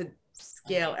I had to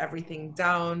scale everything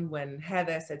down when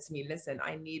Heather said to me, listen,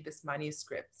 I need this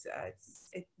manuscript.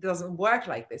 It doesn't work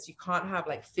like this. You can't have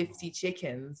like 50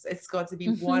 chickens. It's got to be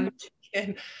one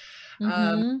chicken.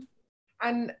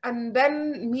 And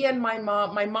then me and my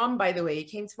mom, by the way,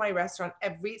 came to my restaurant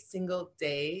every single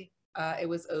day. It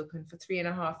was open for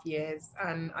 3.5 years,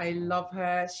 and I love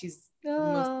her. She's the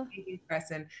most amazing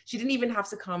person. She didn't even have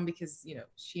to come because, you know,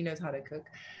 she knows how to cook,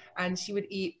 and she would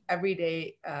eat every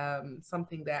day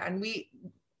something there. And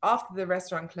after the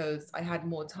restaurant closed, I had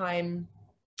more time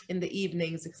in the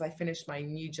evenings because I finished my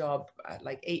new job at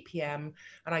like 8 p.m.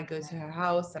 and I'd go to her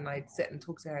house and I'd sit and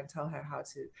talk to her and tell her how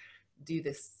to do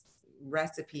this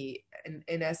recipe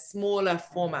in a smaller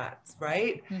format,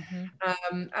 right?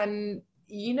 And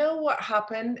you know what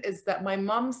happened is that my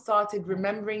mom started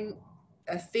remembering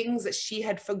things that she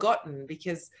had forgotten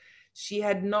because she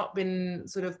had not been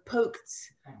sort of poked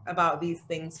about these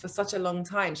things for such a long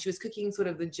time. She was cooking sort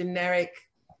of the generic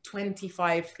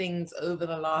 25 things over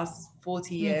the last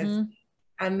 40 years.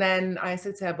 And then I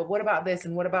said to her, but what about this?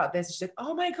 And what about this? She's like,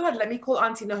 oh my God, let me call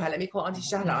Auntie Noha, let me call Auntie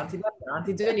Shahla, Auntie Lana,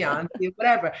 Auntie Dunya, Auntie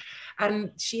whatever.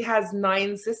 And she has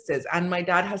 9 sisters and my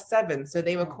dad has 7. So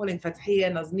they were calling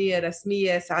Fathiya, Nazmiya,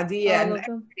 Rasmiya,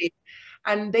 Saadiya,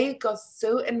 and they got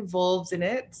so involved in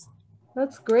it.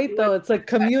 That's great though. It's like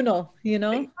communal, you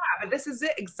know? Yeah, but this is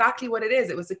it, exactly what it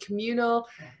is. It was a communal,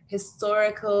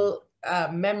 historical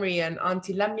memory, and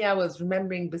Auntie Lamia was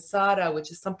remembering Bisara,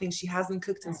 which is something she hasn't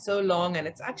cooked in so long, and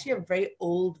it's actually a very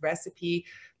old recipe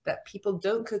that people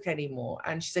don't cook anymore.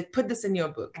 And she's like, put this in your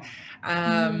book,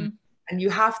 and you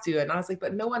have to. And I was like,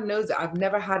 but no one knows it. I've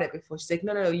never had it before. She's like,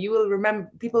 no, you will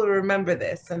remember. People will remember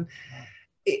this. And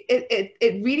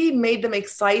it really made them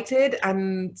excited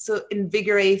and so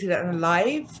invigorated and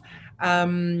alive.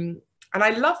 And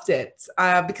I loved it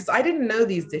because I didn't know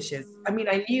these dishes. I mean,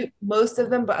 I knew most of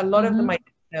them, but a lot of them I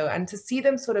didn't know. And to see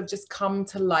them sort of just come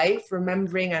to life,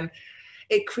 remembering, and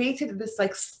it created this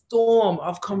like storm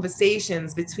of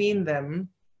conversations between them.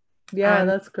 Yeah,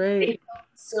 that's great.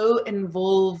 So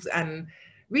involved, and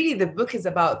really the book is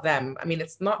about them. I mean,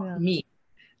 it's not me.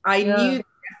 I knew the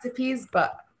recipes,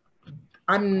 but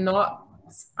I'm not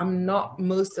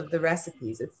most of the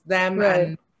recipes. It's them,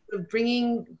 and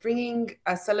bringing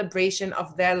a celebration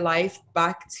of their life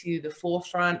back to the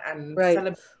forefront, and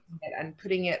celebrating it and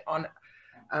putting it on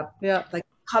a like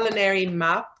culinary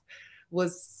map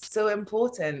was so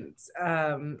important.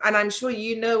 And I'm sure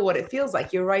you know what it feels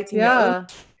like. You're writing your own.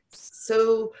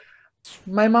 So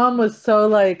my mom was so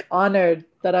like honored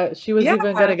that she was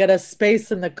even going to get a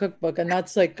space in the cookbook, and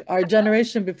that's like our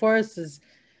generation before us is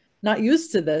not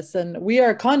used to this, and we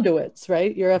are conduits,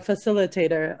 right? You're a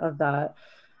facilitator of that.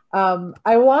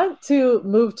 I want to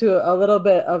move to a little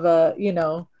bit of a, you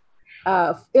know,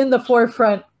 in the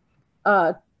forefront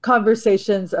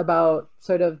conversations about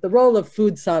sort of the role of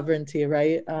food sovereignty,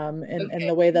 right? And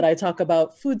the way that I talk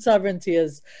about food sovereignty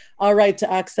is our right to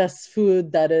access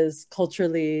food that is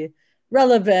culturally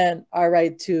relevant, our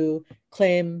right to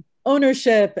claim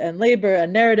ownership and labor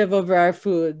and narrative over our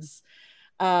foods.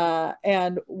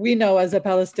 And we know as a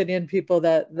Palestinian people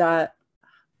that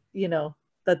you know,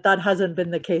 that hasn't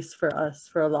been the case for us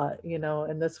for a lot, you know,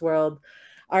 in this world.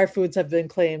 Our foods have been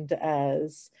claimed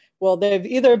as, well, they've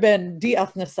either been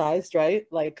de-ethnicized, right?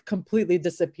 Like completely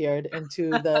disappeared into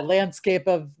the landscape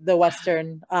of the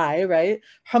Western eye, right?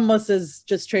 Hummus is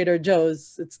just Trader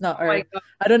Joe's. It's not our,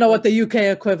 I don't know what the UK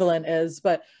equivalent is,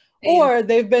 but, or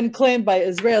they've been claimed by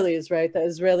Israelis, right? The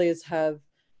Israelis have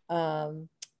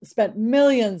spent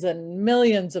millions and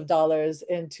millions of dollars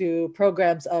into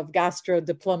programs of gastro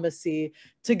diplomacy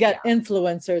to get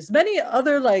influencers, many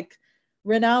other like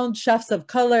renowned chefs of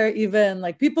color, even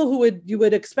like people who you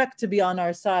would expect to be on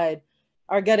our side,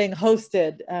 are getting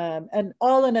hosted, and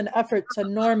all in an effort to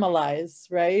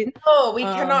normalize, right? No, we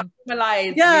cannot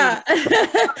normalize. Yeah.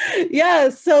 Yeah.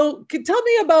 So tell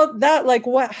me about that. Like,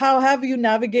 how have you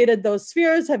navigated those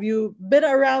spheres? Have you been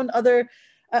around other,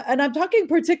 and I'm talking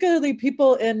particularly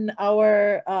people in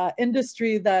our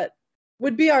industry that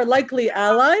would be our likely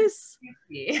allies.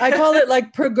 I call it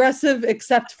like progressive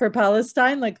except for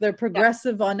Palestine. Like they're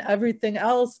progressive on everything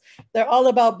else. They're all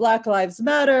about Black Lives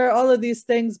Matter, all of these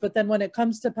things. But then when it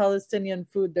comes to Palestinian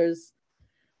food, there's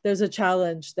a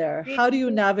challenge there. How do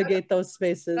you navigate those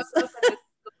spaces?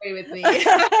 With me.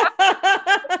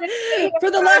 For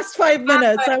the last 5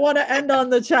 minutes, I want to end on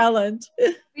the challenge.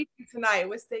 Tonight,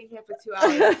 we're staying here for 2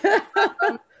 hours.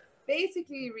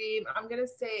 Basically, Reem, I'm going to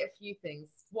say a few things.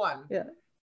 One,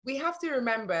 we have to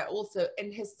remember also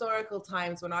in historical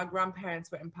times when our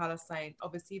grandparents were in Palestine,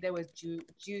 obviously there was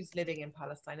Jews living in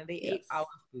Palestine and they ate our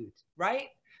food, right?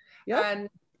 Yep. And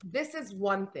this is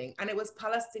one thing. And it was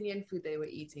Palestinian food they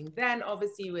were eating. Then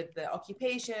obviously with the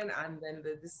occupation and then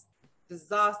this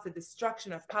disaster,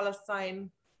 destruction of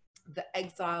Palestine, the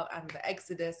exile and the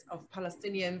exodus of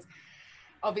Palestinians,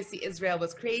 obviously Israel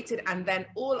was created, and then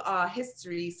all our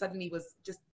history suddenly was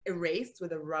just erased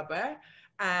with a rubber,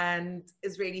 and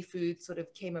Israeli food sort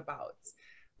of came about,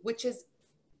 which is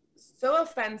so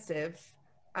offensive.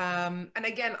 And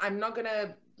again, I'm not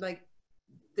gonna like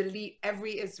delete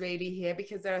every Israeli here,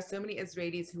 because there are so many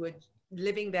Israelis who are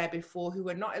living there before, who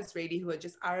are not Israeli, who are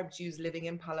just Arab Jews living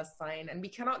in Palestine, and we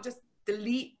cannot just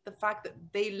delete the fact that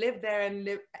they lived there and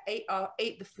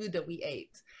ate the food that we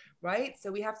ate. Right?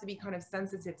 So we have to be kind of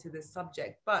sensitive to this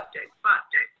subject. But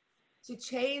to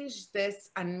change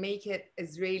this and make it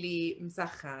Israeli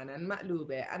msakhan and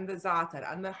maqlube and the za'atar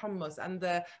and the hummus and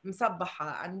the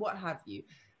msabbaha and what have you,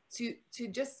 to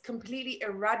just completely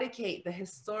eradicate the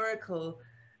historical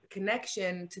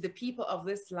connection to the people of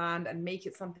this land and make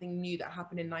it something new that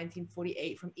happened in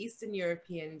 1948 from Eastern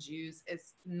European Jews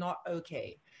is not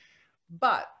okay.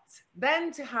 But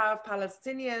then to have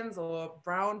Palestinians or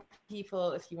brown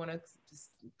people, if you want to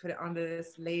just put it under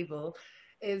this label,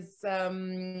 is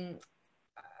who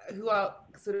are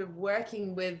sort of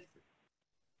working with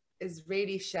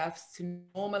Israeli chefs to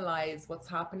normalize what's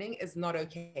happening is not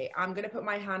okay. I'm going to put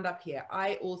my hand up here.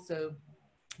 I also,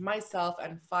 myself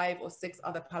and 5 or 6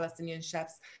 other Palestinian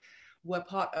chefs were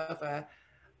part of a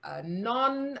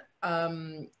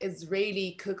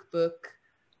non-Israeli cookbook.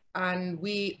 And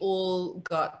we all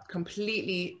got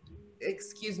completely,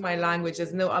 excuse my language,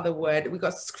 there's no other word, we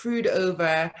got screwed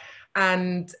over,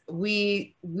 and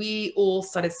we all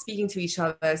started speaking to each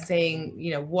other saying,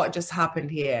 you know, what just happened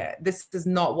here? This is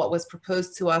not what was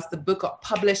proposed to us. The book got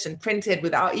published and printed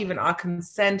without even our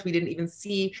consent. We didn't even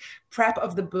see prep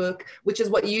of the book, which is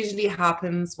what usually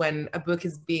happens when a book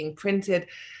is being printed.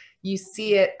 You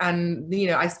see it, and you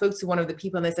know, I spoke to one of the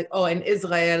people and they said, oh, in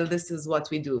Israel this is what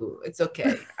we do, it's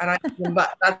okay. And I said,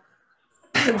 but that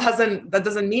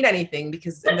doesn't mean anything,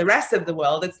 because in the rest of the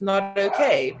world it's not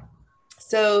okay.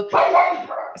 So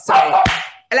sorry,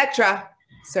 Electra,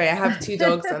 sorry, I have 2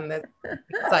 dogs on the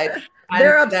side.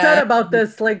 They're upset about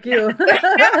this, like you.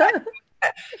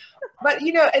 But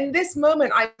you know, in this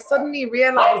moment I suddenly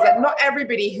realized that not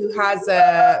everybody who has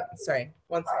a, sorry,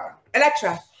 one second,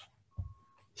 Electra.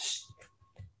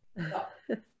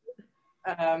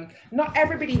 Not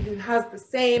everybody who has the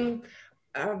same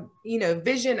you know,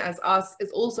 vision as us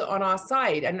is also on our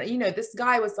side. And you know, this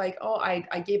guy was like, oh,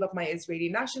 I gave up my Israeli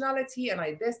nationality and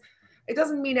it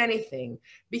doesn't mean anything,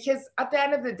 because at the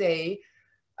end of the day,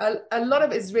 a lot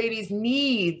of Israelis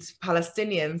need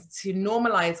Palestinians to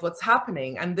normalize what's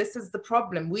happening. And this is the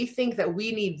problem. We think that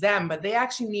we need them, but they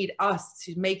actually need us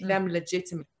to make them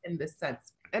legitimate in this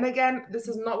sense. And again, this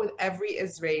is not with every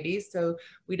Israeli, so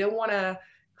we don't want to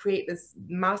create this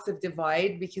massive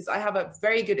divide, because I have a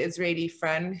very good Israeli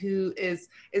friend who is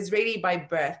Israeli by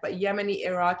birth, but Yemeni,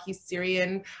 Iraqi,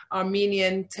 Syrian,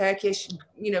 Armenian, Turkish,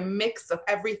 you know, mix of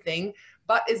everything,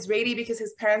 but Israeli because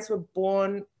his parents were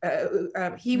born,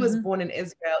 he was born in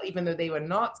Israel, even though they were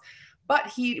not. But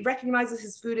he recognizes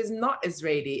his food is not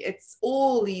Israeli. It's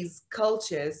all these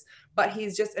cultures, but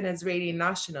he's just an Israeli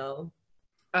national.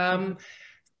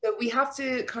 So we have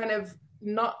to kind of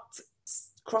not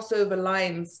cross over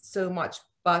lines so much.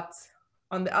 But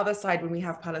on the other side, when we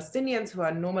have Palestinians who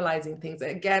are normalizing things,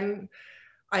 again,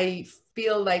 I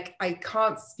feel like I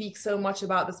can't speak so much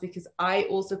about this because I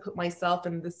also put myself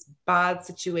in this bad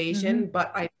situation,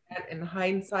 but I learned in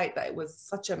hindsight that it was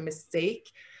such a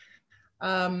mistake.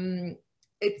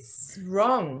 It's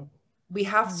wrong. We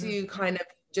have to kind of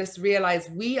just realize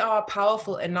we are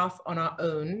powerful enough on our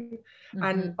own.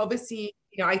 And obviously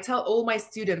you know, I tell all my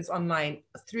students online,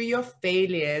 through your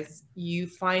failures, you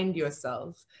find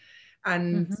yourself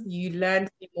and you learn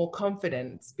to be more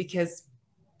confident, because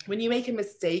when you make a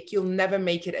mistake, you'll never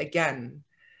make it again,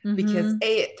 because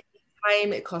it takes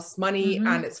time, it costs money,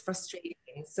 and it's frustrating.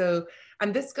 So,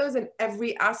 and this goes in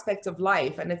every aspect of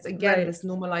life. And it's again, this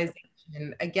normalization.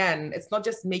 Again, it's not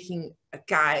just making a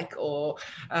cake or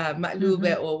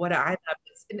maklube or whatever.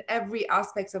 It's in every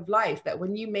aspect of life that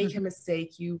when you make a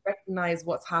mistake, you recognize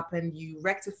what's happened, you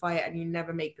rectify it, and you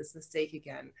never make this mistake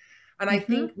again. And I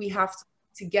think we have to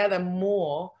work together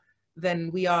more than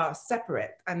we are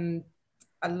separate. And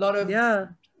a lot of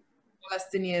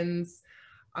Palestinians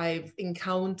I've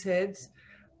encountered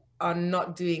are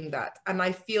not doing that. And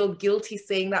I feel guilty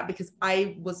saying that, because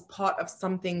I was part of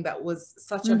something that was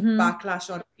such a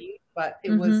backlash on me, but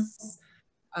it was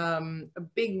a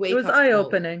big wake up. It was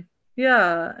eye-opening.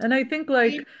 Yeah. And I think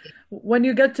like when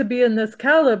you get to be in this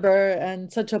caliber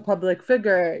and such a public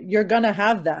figure, you're gonna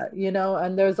have that, you know,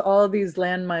 and there's all these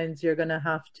landmines you're gonna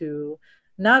have to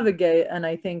navigate. And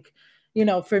I think, you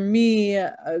know, for me,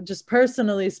 just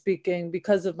personally speaking,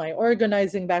 because of my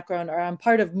organizing background, or I'm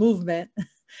part of movement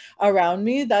around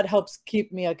me, that helps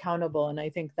keep me accountable. And I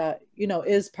think that, you know,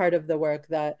 is part of the work,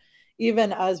 that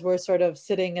even as we're sort of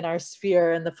sitting in our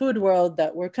sphere in the food world,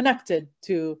 that we're connected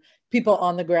to people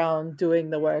on the ground doing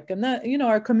the work, and that, you know,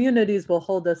 our communities will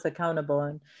hold us accountable.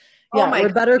 And yeah,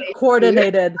 we're better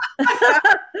coordinated.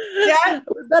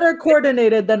 We're better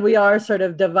coordinated than we are sort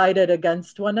of divided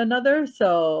against one another.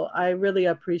 So I really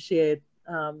appreciate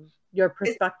your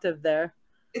perspective there.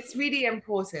 It's really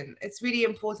important. It's really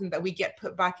important that we get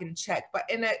put back in check, but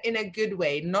in a good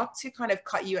way, not to kind of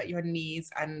cut you at your knees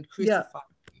and crucify you.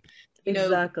 You know,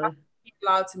 you have to be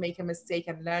allowed to make a mistake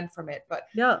and learn from it, but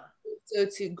so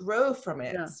to grow from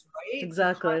it, right?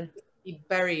 Exactly. You can't be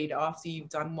buried after you've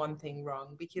done one thing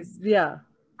wrong, because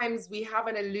sometimes we have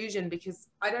an illusion, because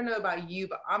I don't know about you,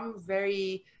 but I'm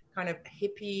very kind of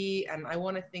hippie, and I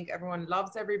want to think everyone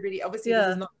loves everybody. Obviously, this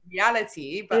is not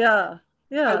reality, but I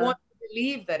want to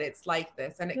believe that it's like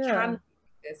this, and it can be like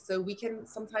this. So we can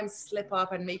sometimes slip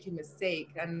up and make a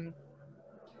mistake, and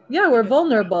we're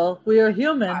vulnerable. We are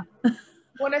human. I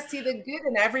want to see the good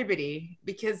in everybody,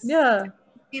 because if we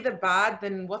see the bad,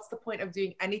 then what's the point of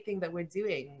doing anything that we're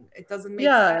doing? It doesn't make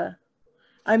sense.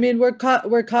 I mean,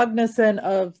 we're cognizant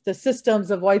of the systems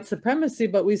of white supremacy,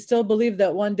 but we still believe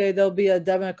that one day there'll be a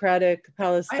democratic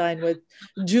Palestine with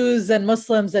Jews and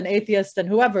Muslims and atheists and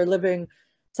whoever living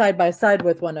side by side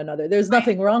with one another. There's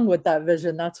nothing wrong with that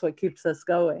vision. That's what keeps us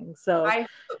going. So I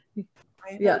think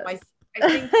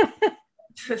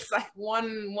it's like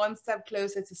one step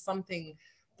closer to something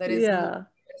that is more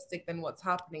realistic than what's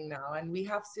happening now. And we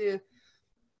have to,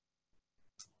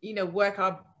 you know, work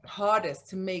our hardest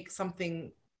to make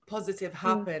something positive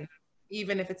happen,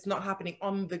 even if it's not happening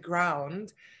on the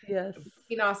ground.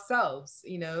 In ourselves,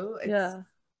 you know. If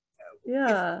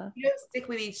we don't stick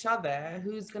with each other,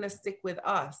 who's going to stick with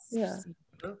us? You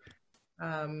know?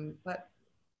 But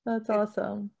that's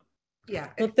awesome.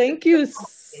 Well, thank you.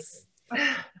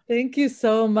 Thank you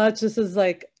so much. This has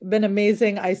been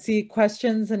amazing. I see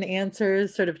questions and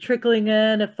answers sort of trickling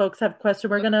in. If folks have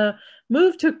questions, we're going to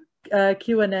move to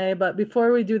Q&A. But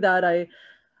before we do that, I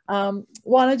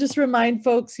want to just remind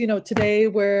folks, you know, today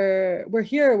we're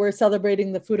here, we're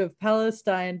celebrating the food of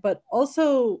Palestine, but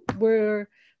also we're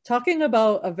talking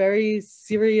about a very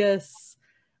serious,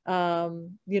 you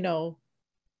know,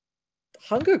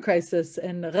 hunger crisis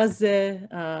in Gaza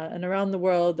and around the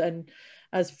world. And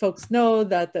as folks know,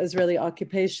 that the Israeli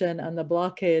occupation and the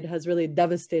blockade has really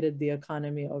devastated the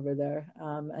economy over there.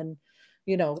 And,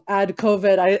 you know, add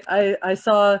COVID, I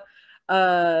saw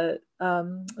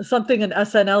something in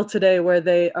SNL today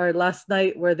last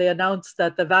night, where they announced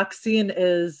that the vaccine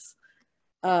is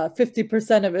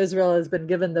 50% of Israel has been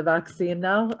given the vaccine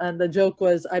now. And the joke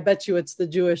was, I bet you it's the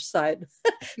Jewish side.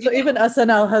 So even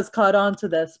SNL has caught on to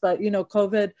this, but, you know,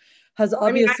 COVID has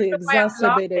obviously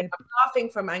exacerbated. I'm laughing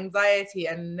from anxiety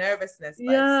and nervousness.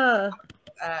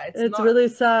 It's really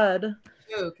sad.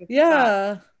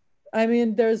 Sad. I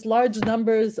mean, there's large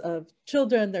numbers of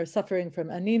children, they're suffering from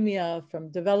anemia, from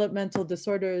developmental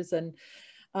disorders. And,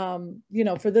 you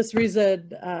know, for this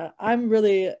reason, I'm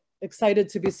really excited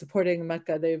to be supporting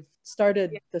Mecca. They've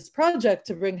started this project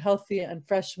to bring healthy and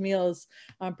fresh meals,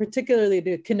 particularly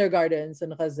to kindergartens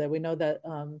in Gaza. We know that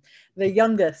the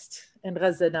youngest in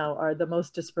Gaza now are the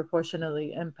most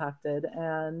disproportionately impacted.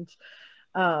 And,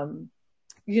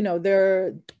 you know,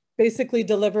 they're basically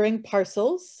delivering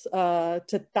parcels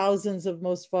to thousands of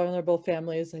most vulnerable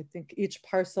families. I think each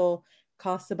parcel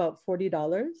costs about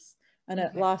 $40, and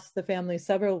it lasts the family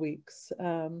several weeks.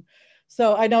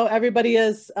 So I know everybody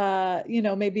is, you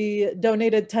know, maybe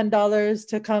donated $10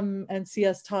 to come and see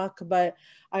us talk, but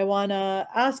I want to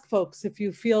ask folks if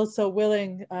you feel so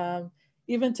willing,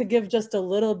 even to give just a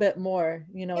little bit more,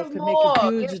 you know, Give could make a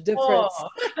more, huge give difference.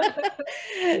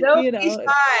 Don't You be know,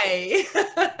 shy.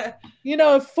 you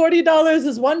know, if $40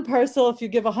 is one parcel, if you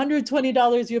give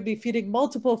 $120, you'll be feeding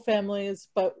multiple families.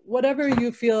 But whatever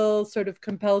you feel sort of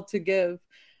compelled to give,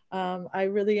 I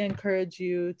really encourage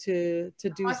you to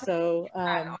do so.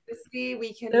 Honestly,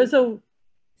 we can. There's a,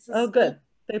 It's a oh, small good.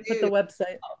 They put do. the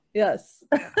website. Yes.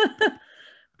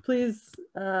 Please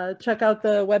check out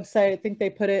the website. I think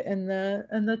they put it in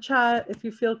the chat if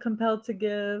you feel compelled to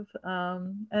give.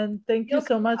 And thank you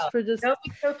so much for just. Don't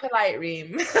be so polite,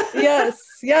 Reem. Yes,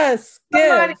 yes,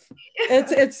 give.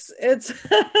 It's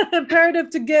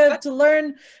imperative to give, to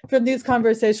learn from these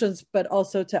conversations, but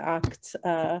also to act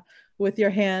with your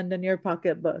hand and your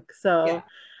pocketbook. So. Yeah.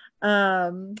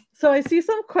 So I see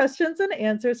some questions and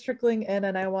answers trickling in,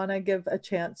 and I want to give a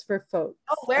chance for folks.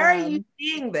 Oh, where are you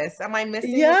seeing this? Am I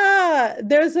missing? Yeah,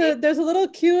 there's a little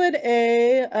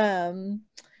Q&A, and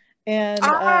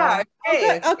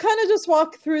okay. I'll kind of just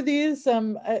walk through these.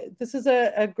 This is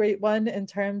a great one in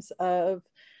terms of,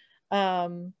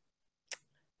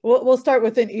 we'll start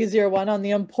with an easier one on the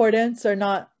importance or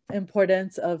not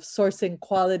importance of sourcing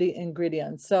quality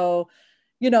ingredients. So,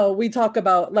 you know, we talk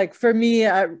about, like for me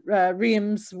at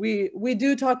Reem's, we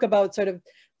do talk about sort of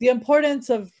the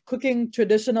importance of cooking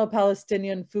traditional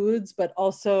Palestinian foods, but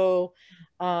also,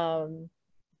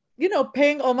 you know,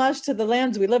 paying homage to the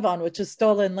lands we live on, which is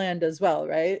stolen land as well,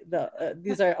 right?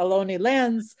 These are Ohlone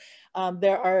lands.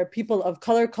 There are people of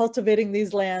color cultivating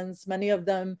these lands, many of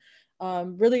them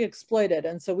really exploited.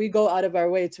 And so we go out of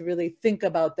our way to really think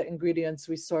about the ingredients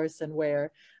we source and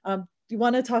where. Do you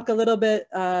want to talk a little bit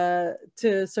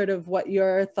to sort of what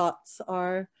your thoughts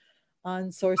are on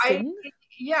sourcing?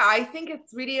 I think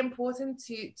it's really important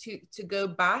to go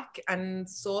back and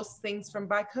source things from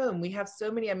back home. We have so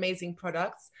many amazing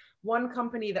products. One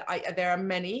company that there are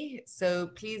many, so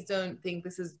please don't think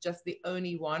this is just the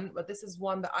only one, but this is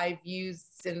one that I've used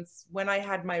since when I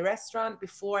had my restaurant.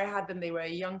 Before I had them, they were a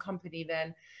young company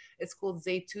then. It's called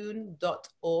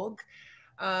zaytoon.org.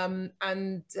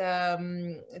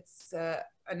 It's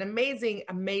an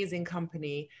amazing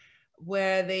company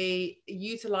where they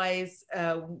utilize,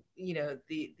 you know,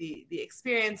 the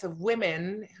experience of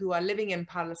women who are living in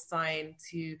Palestine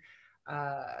to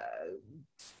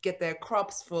get their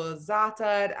crops for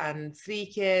za'atar and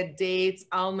frikeh, dates,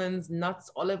 almonds, nuts,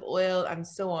 olive oil, and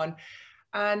so on.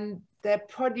 And their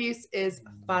produce is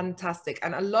fantastic.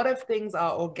 And a lot of things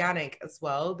are organic as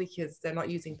well, because they're not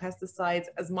using pesticides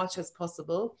as much as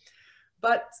possible.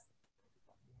 But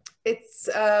it's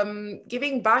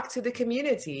giving back to the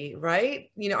community,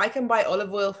 right? You know, I can buy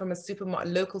olive oil from a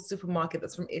local supermarket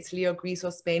that's from Italy or Greece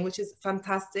or Spain, which is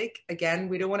fantastic. Again,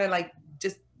 we don't want to like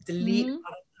just delete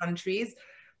other countries,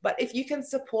 but if you can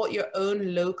support your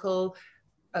own local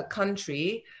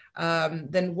country,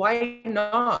 then why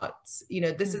not? You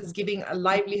know, this is giving a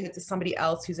livelihood to somebody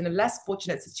else who's in a less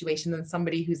fortunate situation than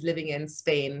somebody who's living in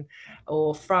Spain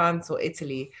or France or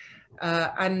Italy.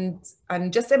 And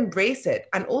just embrace it.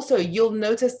 And also you'll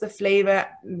notice the flavor.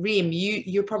 Reem,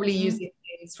 you're probably using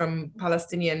things from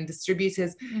Palestinian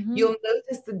distributors. You'll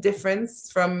notice the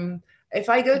difference from, if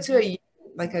I go to a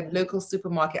local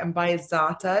supermarket and buy a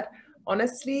za'atar,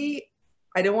 honestly,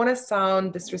 I don't want to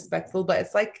sound disrespectful, but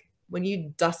it's like when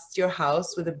you dust your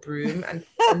house with a broom and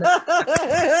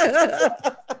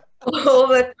all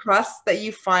the crust that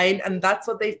you find, and that's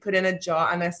what they've put in a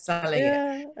jar and they're selling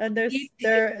it. And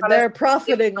they're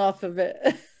profiting off of it.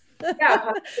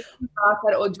 Za'atar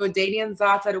or Jordanian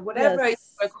za'atar or whatever you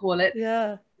want to call it.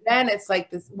 Yeah. Then it's like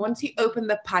this, once you open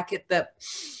the packet, the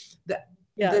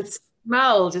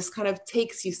smell just kind of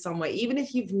takes you somewhere. Even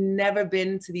if you've never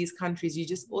been to these countries, you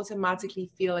just automatically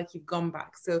feel like you've gone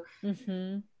back. So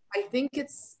I think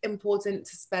it's important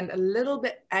to spend a little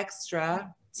bit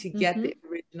extra to get the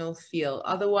original feel.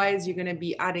 Otherwise, you're going to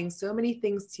be adding so many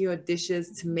things to your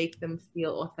dishes to make them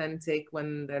feel authentic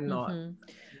when they're not.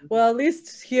 Well, at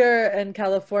least here in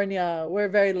California, we're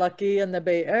very lucky in the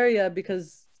Bay Area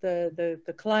because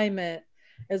the climate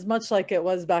is much like it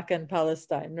was back in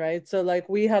Palestine, right? So like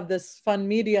we have this fun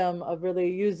medium of really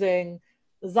using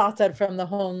za'atar from the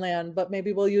homeland, but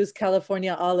maybe we'll use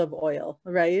California olive oil,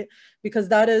 right? Because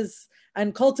that is,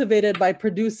 and cultivated by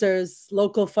producers,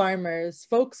 local farmers,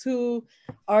 folks who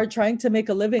are trying to make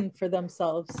a living for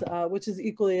themselves, which is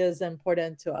equally as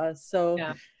important to us. So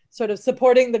sort of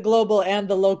supporting the global and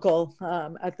the local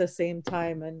at the same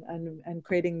time, and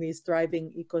creating these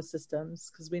thriving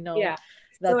ecosystems, because we know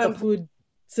that the food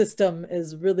system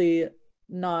is really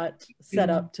not set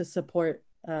up to support,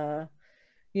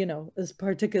 you know, is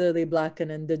particularly Black and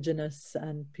Indigenous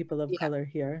and people of color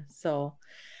here. So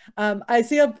I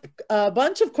see a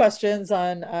bunch of questions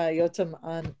on Yotam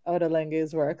on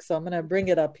Ottolenghi's work, so I'm going to bring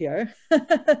it up here.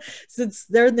 Since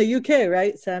they're in the UK,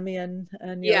 right, Sammy and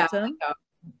Yotam?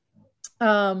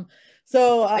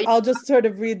 So I'll just sort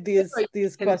of read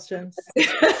these questions.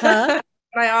 Huh?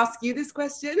 Can I ask you this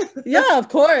question? Yeah, of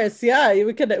course. Yeah,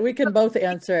 we can both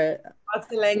answer it.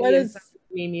 What is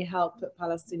Mimi help put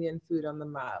Palestinian food on the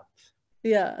map?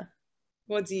 Yeah.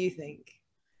 What do you think?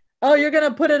 Oh, you're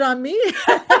gonna put it on me?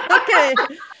 Okay.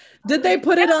 Did they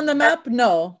put it on the map?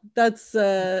 No. That's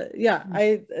yeah.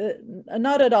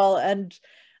 Not at all. And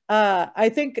I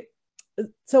think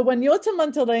so. When Yotam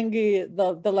Ottolenghi,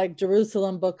 the like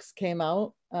Jerusalem books came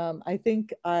out, I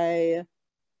think I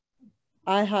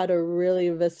had a really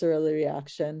visceral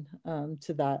reaction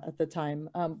to that at the time.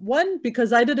 One,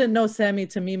 because I didn't know Sami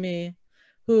Tamimi,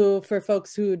 who, for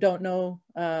folks who don't know,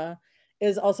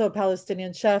 is also a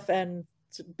Palestinian chef and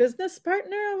business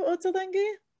partner of Ottolenghi.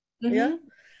 Yeah.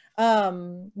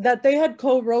 That they had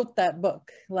co-wrote that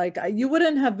book. Like, you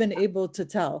wouldn't have been able to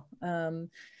tell.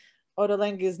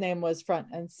 Ottolenghi's name was front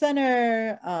and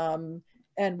center.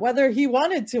 And whether he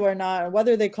wanted to or not, or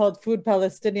whether they called food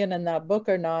Palestinian in that book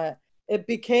or not, it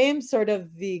became sort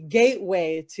of the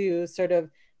gateway to sort of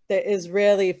the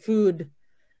Israeli food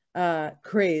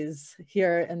craze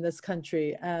here in this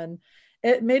country. And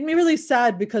it made me really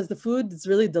sad because the food is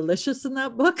really delicious in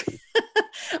that book.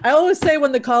 I always say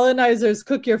when the colonizers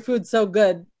cook your food so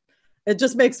good, it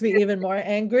just makes me even more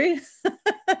angry.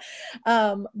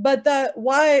 But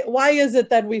why is it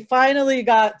that we finally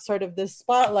got sort of this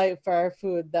spotlight for our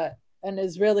food and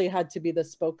Israeli had to be the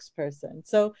spokesperson?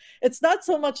 So it's not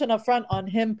so much an affront on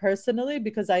him personally,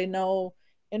 because I know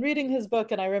in reading his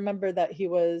book, and I remember that he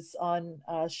was on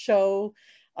a show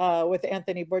with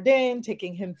Anthony Bourdain,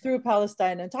 taking him through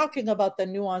Palestine and talking about the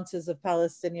nuances of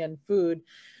Palestinian food,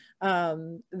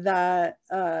 that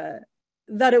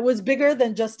it was bigger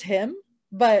than just him.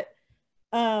 But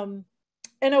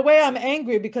in a way, I'm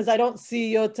angry because I don't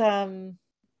see Yotam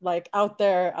like out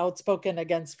there outspoken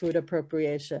against food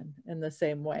appropriation in the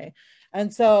same way.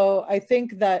 And so I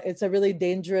think that it's a really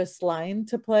dangerous line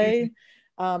to play,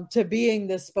 to being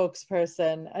the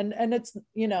spokesperson. And it's,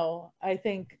 you know, I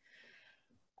think,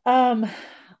 I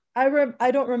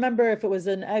don't remember if it was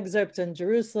an excerpt in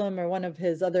Jerusalem or one of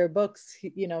his other books,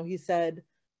 he said,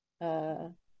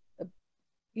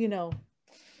 you know,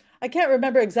 I can't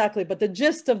remember exactly, but the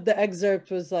gist of the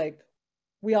excerpt was like,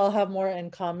 we all have more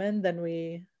in common than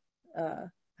we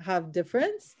have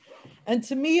difference. And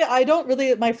to me, I don't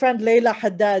really, my friend Layla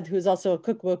Haddad, who's also a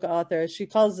cookbook author, she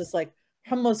calls this like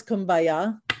hummus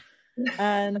kumbaya.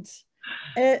 And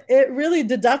it really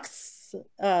deduces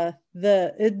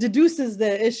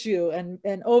the issue and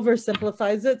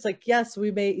oversimplifies it. It's like, yes,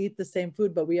 we may eat the same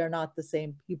food, but we are not the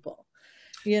same people,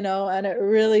 and it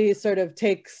really sort of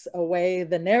takes away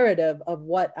the narrative of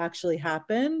what actually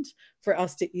happened for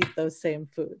us to eat those same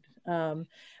food. And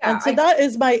so that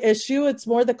is my issue. It's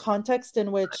more the context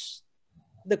in which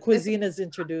the cuisine is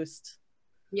introduced.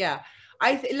 Yeah,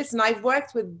 listen, I've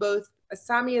worked with both.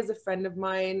 Sami is a friend of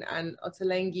mine, and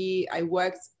Ottolenghi, I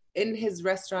worked in his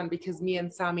restaurant because me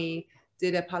and Sami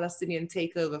did a Palestinian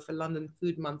takeover for London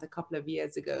Food Month a couple of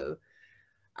years ago.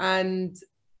 And,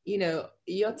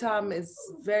 Yotam is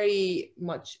very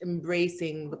much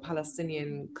embracing the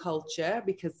Palestinian culture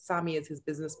because Sami is his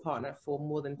business partner for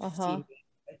more than 15 years,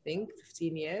 I think,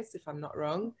 15 years, if I'm not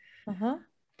wrong.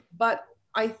 But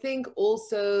I think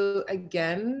also,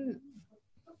 again,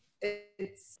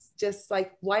 it's just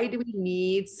like, why do we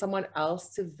need someone else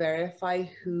to verify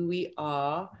who we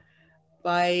are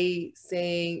by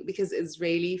saying, because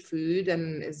Israeli food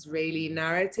and Israeli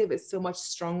narrative is so much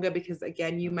stronger because,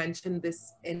 again, you mentioned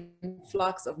this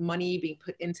influx of money being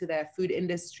put into their food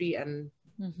industry and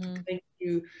thank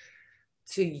you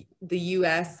to the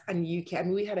US and UK. I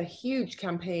mean, we had a huge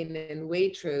campaign in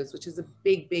Waitrose, which is a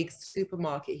big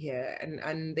supermarket here.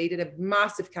 And they did a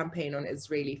massive campaign on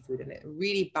Israeli food and it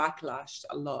really backlashed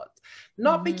a lot.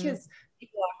 Not because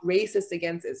people are racist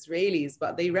against Israelis,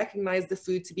 but they recognized the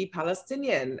food to be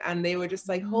Palestinian. And they were just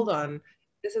like, hold on,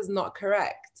 this is not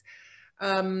correct.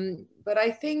 But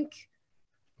I think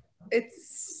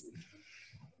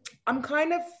I'm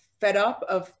kind of fed up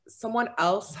of someone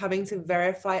else having to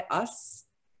verify us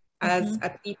as a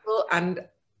people and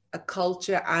a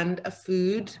culture and a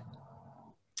food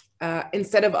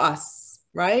instead of us,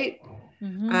 right?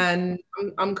 And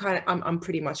I'm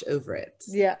pretty much over it.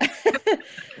 Yeah.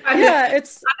 I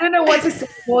don't know what to say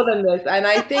more than this. And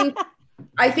I think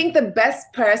I think the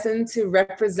best person to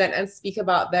represent and speak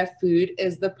about their food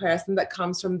is the person that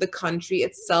comes from the country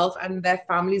itself and their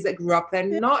families that grew up there,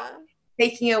 not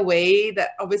taking away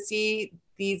that obviously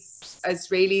these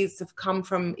Israelis have come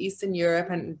from Eastern Europe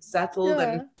and settled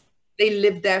and they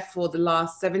lived there for the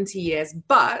last 70 years,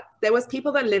 but there was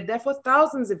people that lived there for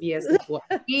thousands of years before.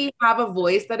 We have a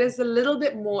voice that is a little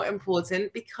bit more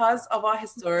important because of our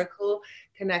historical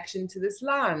connection to this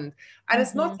land. And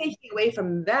it's not taking away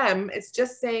from them. It's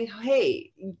just saying,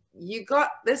 hey, you got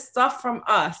this stuff from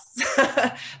us.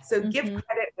 So give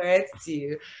credit where it's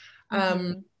due.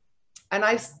 And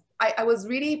I was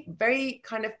really very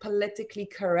kind of politically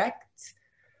correct.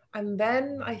 And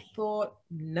then I thought,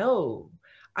 no,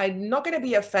 I'm not going to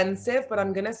be offensive, but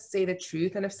I'm going to say the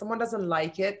truth. And if someone doesn't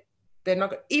like it, they're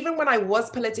not. Even when I was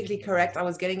politically correct, I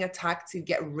was getting attacked to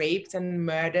get raped and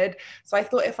murdered. So I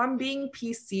thought if I'm being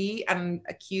PC and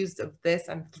accused of this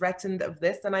and threatened of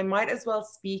this, then I might as well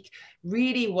speak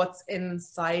really what's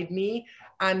inside me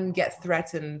and get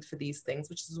threatened for these things,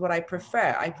 which is what I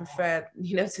prefer. I prefer,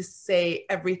 you know, to say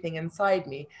everything inside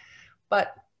me.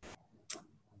 But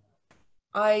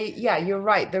yeah, you're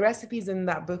right. The recipes in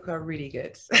that book are really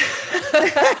good.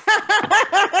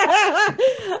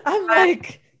 I'm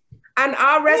like, and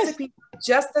our recipes are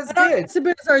just as good. Our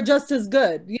recipes are just as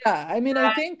good. Yeah, I mean,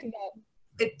 I think that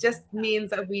it just means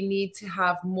that we need to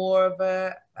have more of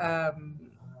a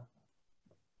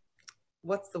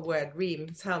what's the word, Reem?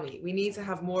 Tell me. We need to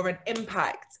have more of an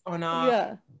impact on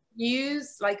our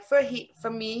news. Like for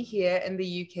me here in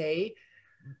the UK,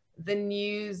 the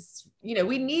news, you know,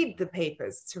 we need the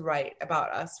papers to write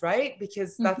about us, right?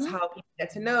 Because that's how people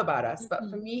get to know about us. But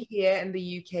for me here in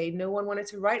the UK, no one wanted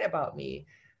to write about me.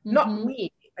 Not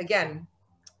me. Again,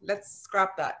 let's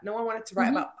scrap that. No one wanted to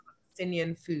write about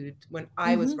Palestinian food when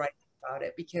I was writing about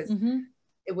it because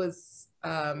it was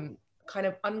kind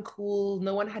of uncool.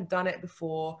 No one had done it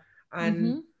before.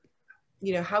 And,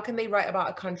 you know, how can they write about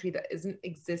a country that isn't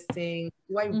existing?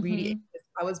 Do I really exist?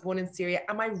 I was born in Syria.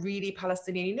 Am I really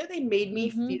Palestinian? You know, they made me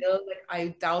feel like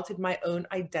I doubted my own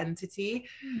identity.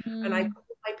 And I called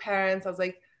my parents. I was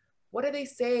like, what are they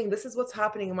saying? This is what's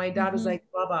happening. And my dad was like,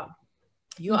 Baba,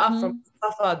 you are from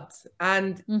Safad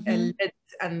and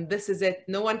and this is it.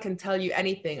 No one can tell you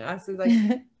anything. I was like,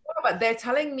 oh, but they're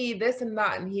telling me this and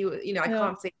that. And he, you know, I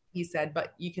can't say what he said,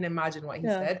 but you can imagine what he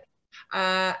said.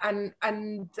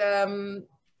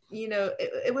 You know,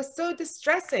 it was so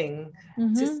distressing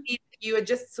to see that you were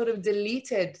just sort of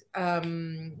deleted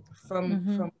from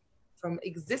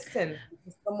existence.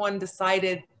 Someone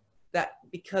decided that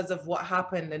because of what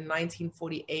happened in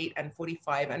 1948 and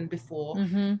 45 and before,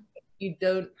 you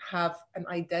don't have an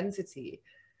identity.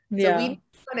 So we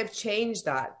kind of changed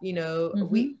that, you know.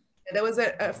 There was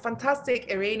a fantastic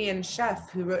Iranian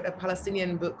chef who wrote a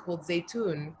Palestinian book called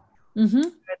Zaytun.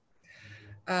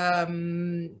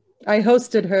 I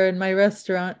hosted her in my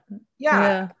restaurant.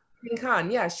 Yeah.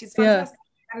 She's fantastic.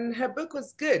 And her book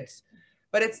was good,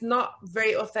 but it's not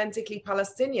very authentically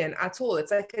Palestinian at all.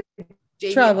 It's like a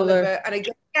Jamie traveler. Oliver, and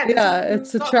again,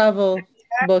 it's a travel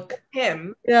book.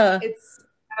 It's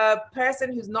a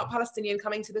person who's not Palestinian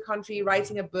coming to the country,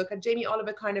 writing a book, a Jamie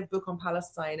Oliver kind of book on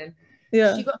Palestine. And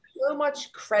she got so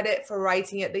much credit for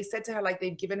writing it. They said to her, like,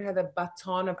 they've given her the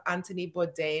baton of Anthony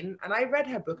Bourdain. And I read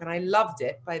her book and I loved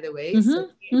it, by the way. So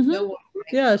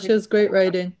she has great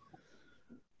writing.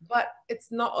 But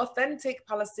it's not authentic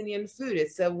Palestinian food.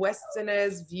 It's a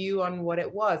Westerner's view on what it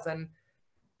was. And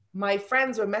my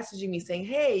friends were messaging me saying,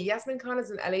 hey, Yasmin Khan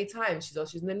is in LA Times.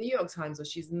 She's in the New York Times, or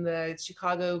she's in the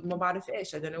Chicago Mobile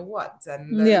Fish, I don't know what.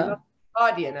 And the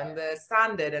Guardian and the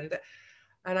Standard.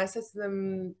 And I said to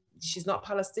them, she's not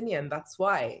Palestinian. That's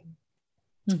why.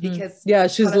 Because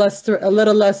she's a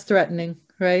little less threatening,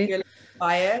 right? You're less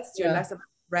biased. You're less of a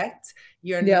threat.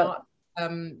 You're not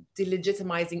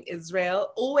delegitimizing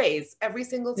Israel. Always, every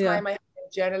single time I have a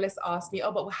journalist ask me,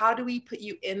 oh, but how do we put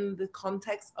you in the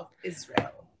context of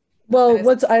Israel? Well,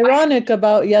 what's ironic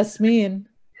about Yasmin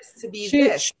to be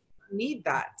this, we need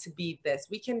that to be this.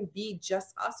 We can be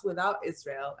just us without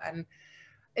Israel. And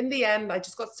in the end, I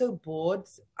just got so bored.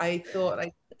 I thought,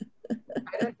 like,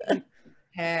 I don't even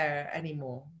care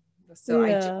anymore. So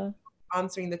I just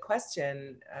answering the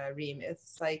question, Reem,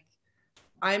 it's like,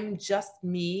 I'm just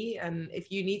me. And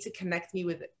if you need to connect me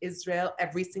with Israel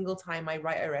every single time I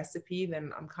write a recipe,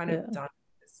 then I'm kind of done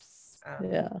with this. I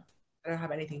don't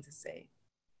have anything to say.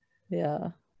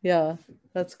 Yeah,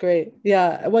 that's great.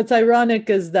 Yeah, what's ironic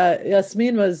is that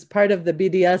Yasmin was part of the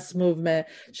BDS movement.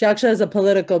 She actually has a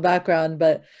political background,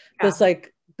 but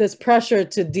this pressure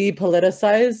to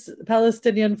depoliticize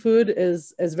Palestinian food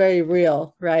is very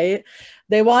real, right?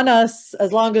 they want us,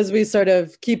 as long as we sort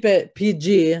of keep it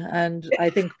PG. And I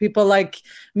think people like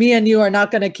me and you are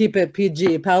not going to keep it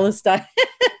PG. Palestine.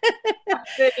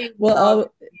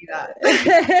 Well,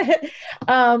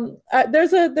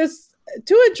 there's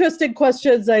two interesting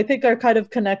questions I think are kind of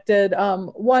connected.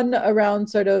 One around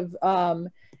sort of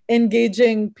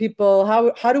engaging people.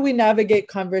 How do we navigate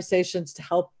conversations to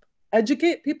help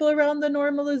educate people around the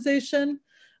normalization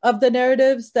of the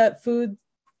narratives that foods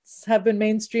have been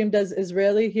mainstreamed as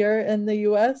Israeli here in the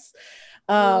US?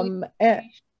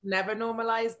 Never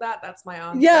normalize that. That's my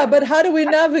answer. Yeah, but how do we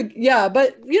navigate? Yeah,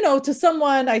 but you know, to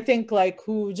someone I think like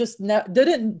who just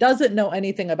doesn't know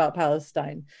anything about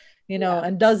Palestine, you know,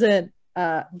 and doesn't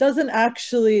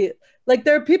actually, like,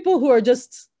 there are people who are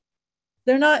just,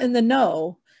 they're not in the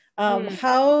know.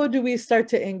 How do we start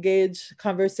to engage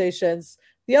conversations?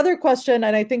 The other question,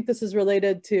 and I think this is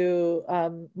related to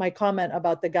my comment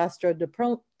about the gastro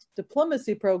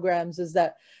diplomacy programs, is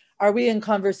that are we in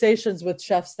conversations with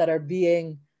chefs that are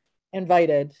being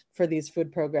invited for these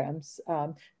food programs?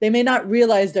 They may not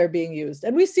realize they're being used.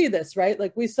 And we see this, right?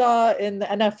 Like we saw in the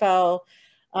NFL,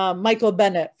 Michael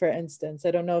Bennett, for instance.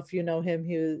 I don't know if you know him.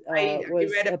 He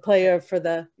was a player for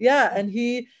the, and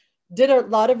he did a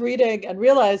lot of reading and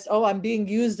realized, oh, I'm being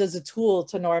used as a tool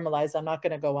to normalize. I'm not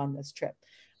going to go on this trip.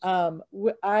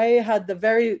 I had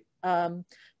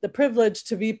the privilege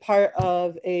to be part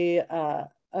of a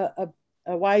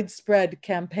widespread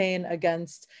campaign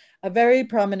against a very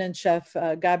prominent chef,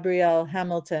 Gabrielle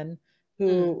Hamilton,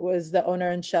 who was the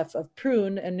owner and chef of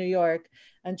Prune in New York.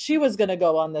 And she was going to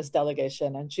go on this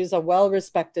delegation, and she's a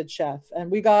well-respected chef. And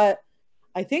we got,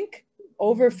 I think,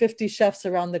 over 50 chefs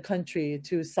around the country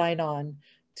to sign on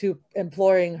to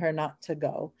imploring her not to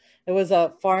go. It was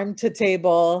a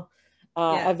farm-to-table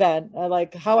event.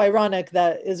 Like, how ironic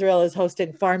that Israel is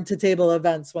hosting farm-to-table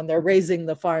events when they're raising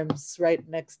the farms right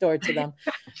next door to them.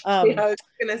 I was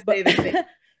going to say the same.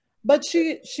 But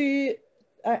she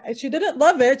didn't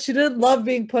love it. She didn't love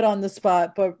being put on the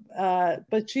spot,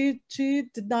 but she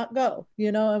did not go,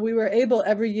 you know, and we were able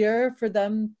every year for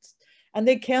them, and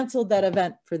they canceled that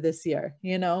event for this year,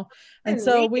 you know. And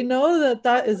so we know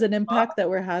that is an impact that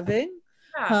we're having.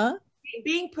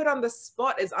 Being put on the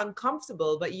spot is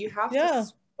uncomfortable, but you have to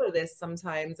swallow this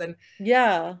sometimes. And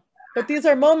but these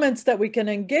are moments that we can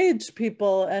engage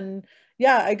people. And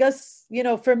I guess, you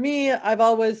know, for me, I've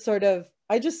always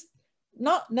I just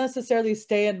not necessarily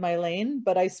stay in my lane,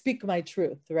 but I speak my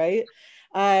truth, right?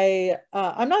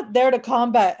 I'm not there to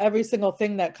combat every single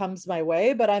thing that comes my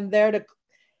way, but I'm there to,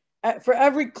 for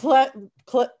every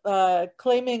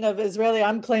claiming of Israeli,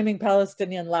 I'm claiming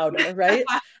Palestinian louder, right?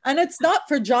 And it's not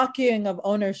for jockeying of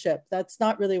ownership. That's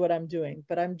not really what I'm doing,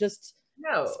 but I'm just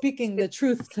speaking the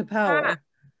truth to power.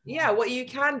 What you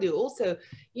can do. Also,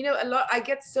 you know, I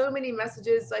get so many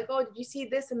messages like, oh, did you see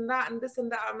this and that and this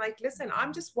and that? I'm like, listen,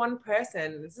 I'm just one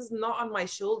person. This is not on my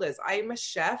shoulders. I'm a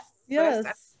chef first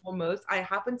and foremost. I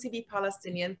happen to be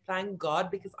Palestinian, thank God,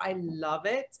 because I love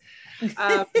it.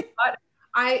 But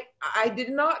I did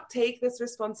not take this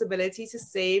responsibility to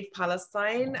save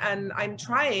Palestine, and I'm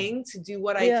trying to do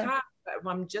what I can.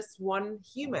 I'm just one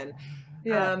human.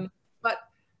 But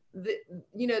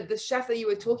the chef that you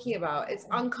were talking about, it's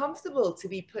uncomfortable to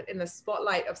be put in the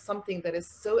spotlight of something that is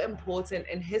so important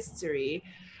in history.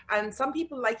 And some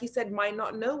people, like you said, might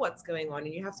not know what's going on,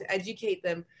 and you have to educate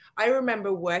them. I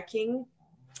remember working,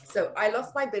 so I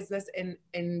lost my business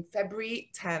in February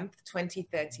 10th,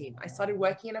 2013. I started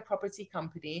working in a property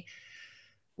company,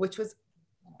 which was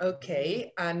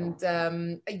okay. And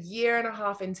a year and a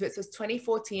half into it, so it's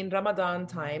 2014, Ramadan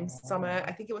time, summer,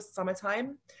 I think it was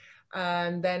summertime.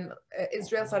 And then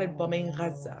Israel started bombing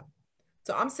Gaza.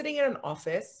 So I'm sitting in an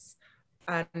office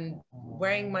and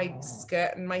wearing my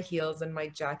skirt and my heels and my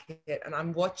jacket, and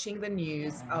I'm watching the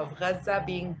news of Gaza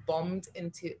being bombed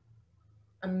into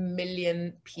 1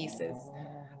 million pieces.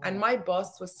 And my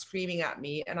boss was screaming at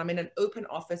me, and I'm in an open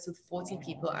office with 40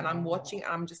 people, and I'm watching,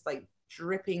 and I'm just like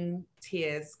dripping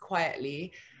tears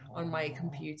quietly on my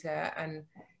computer. And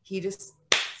he just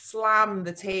slammed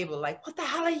the table like, what the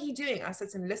hell are you doing? I said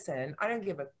to him, listen, I don't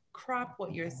give a crap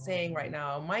what you're saying right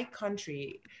now. My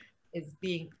country is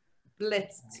being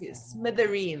blitzed to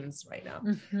smithereens right now.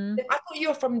 I thought you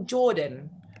were from Jordan.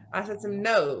 I said to him,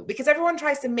 no, because everyone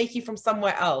tries to make you from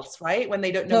somewhere else, right? When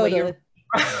they don't know where you're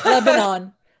from.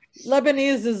 Lebanon.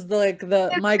 Lebanese is like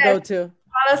my go-to.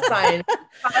 Palestine.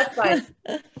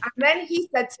 And then he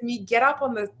said to me, get up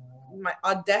on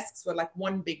our desks were like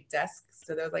one big desk.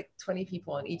 So there was like 20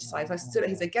 people on each side. So I stood,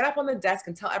 he said, get up on the desk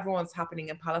and tell everyone what's happening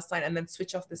in Palestine, and then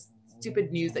switch off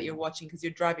stupid news that you're watching because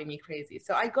you're driving me crazy.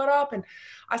 So I got up and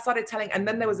I started telling, and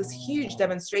then there was this huge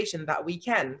demonstration that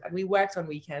weekend, and we worked on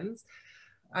weekends.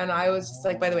 And I was just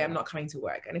like, by the way, I'm not coming to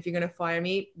work. And if you're going to fire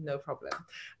me, no problem.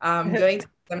 Going to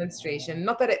the demonstration,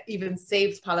 not that it even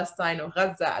saved Palestine or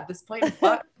Gaza at this point,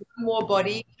 but more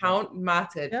body count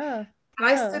mattered. Yeah. And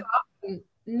I stood up and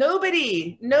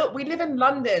we live in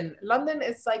London. London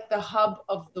is like the hub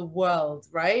of the world,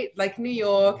 right? Like New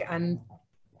York and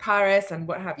Paris and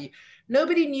what have you.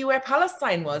 Nobody knew where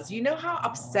Palestine was. You know how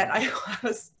upset I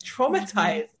was,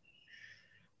 traumatized.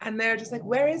 And they're just like,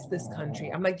 where is this country?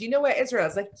 I'm like, do you know where Israel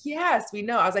is? Like, yes, we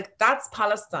know. I was like, that's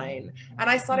Palestine. And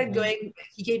I started going,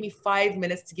 he gave me 5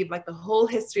 minutes to give like the whole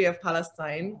history of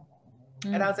Palestine.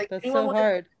 And I was like, that's anyone so want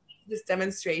hard. this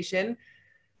demonstration?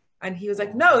 And he was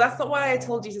like, no, that's not why I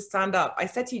told you to stand up. I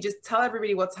said to you, just tell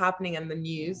everybody what's happening in the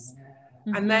news.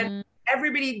 And then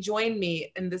everybody joined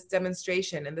me in this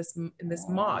demonstration, in this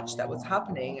march that was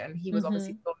happening. And he was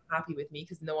obviously so happy with me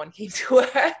because no one came to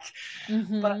work.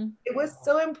 But it was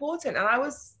so important. And I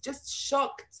was just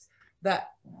shocked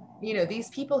that, you know, these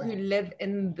people who live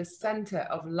in the center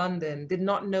of London did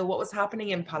not know what was happening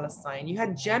in Palestine. You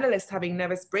had journalists having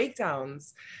nervous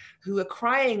breakdowns who were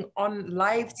crying on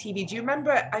live TV. Do you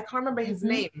remember? I can't remember his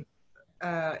name.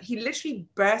 He literally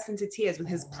burst into tears with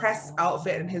his press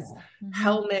outfit and his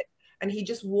helmet, and he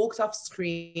just walked off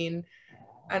screen.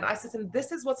 And I said to him,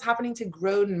 this is what's happening to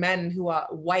grown men who are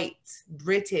white,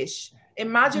 British.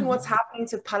 Imagine what's happening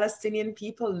to Palestinian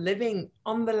people living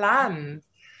on the land.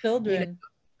 Children. You know?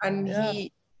 And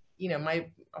he, you know,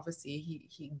 obviously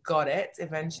he got it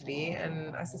eventually.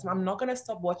 And I said to him, I'm not going to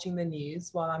stop watching the news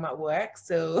while I'm at work.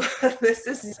 So this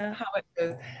is how it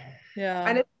goes. Yeah.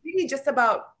 And it's really just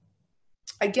about,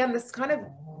 again, this kind of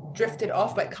drifted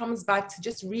off, but it comes back to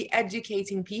just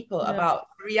re-educating people about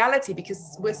reality,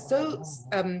 because we're so,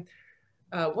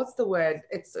 what's the word?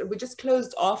 We're just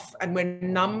closed off and we're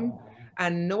numb,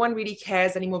 and no one really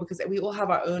cares anymore because we all have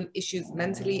our own issues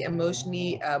mentally,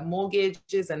 emotionally,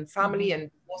 mortgages and family and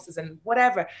divorces and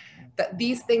whatever, that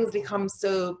these things become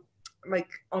so like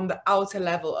on the outer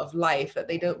level of life that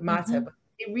they don't matter, but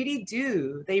they really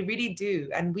do. They really do.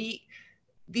 And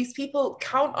these people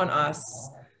count on us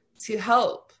to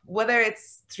help, whether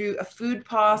it's through a food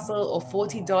parcel or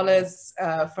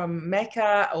 $40 from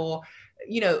Mecca, or,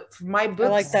 you know, my books.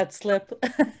 I like that slip.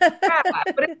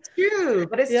 But it's true.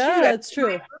 But it's true. It's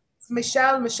true.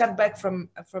 Michelle Mushabbek from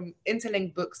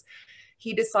Interlink Books,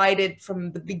 he decided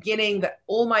from the beginning that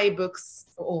all my books,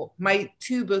 or my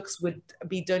 2 books, would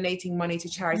be donating money to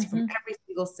charity from every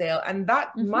single sale. And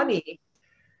that money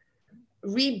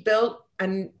rebuilt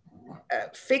and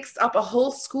fixed up a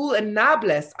whole school in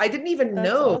Nablus. I didn't even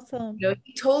know. Awesome. You know,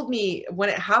 he told me when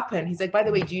it happened, he's like, by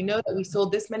the way, do you know that we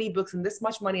sold this many books and this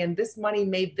much money, and this money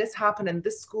made this happen, and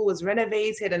this school was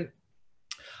renovated? And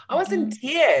I was in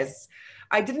tears.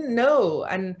 I didn't know.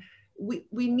 And we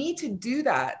need to do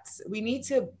that. We need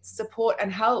to support and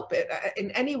help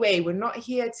in any way. We're not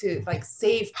here to like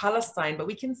save Palestine, but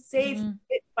we can save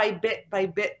bit by bit by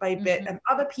bit by bit, and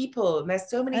other people. And there's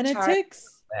so many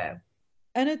charities there.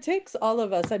 And it takes all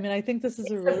of us. I mean, I think this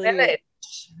is a really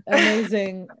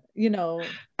amazing, you know,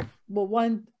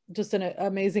 well, just an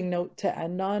amazing note to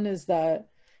end on is that,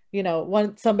 you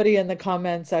know, somebody in the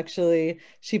comments, actually,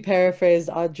 she paraphrased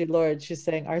Audre Lorde. She's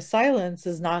saying, our silence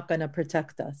is not going to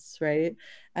protect us, right?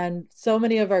 And so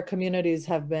many of our communities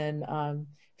have been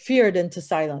feared into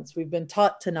silence. We've been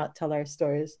taught to not tell our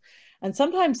stories. And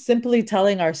sometimes simply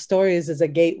telling our stories is a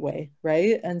gateway,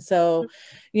 right? And so,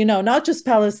 you know, not just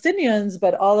Palestinians,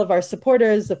 but all of our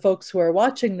supporters, the folks who are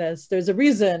watching this, there's a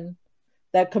reason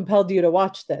that compelled you to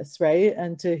watch this, right?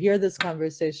 And to hear this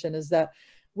conversation is that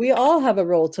we all have a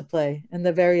role to play in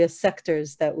the various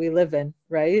sectors that we live in,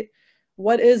 right?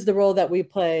 What is the role that we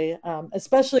play,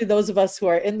 especially those of us who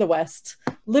are in the West,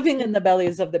 living in the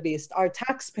bellies of the beast, our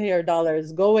taxpayer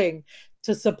dollars going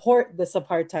to support this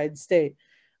apartheid state?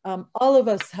 All of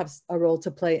us have a role to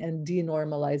play in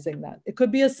denormalizing that. It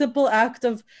could be a simple act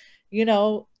of, you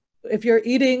know, if you're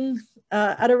eating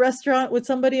at a restaurant with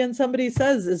somebody and somebody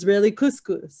says Israeli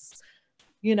couscous,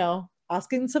 you know,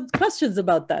 asking some questions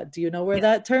about that. Do you know where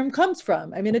that term comes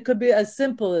from? I mean, it could be as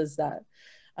simple as that.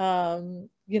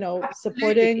 You know,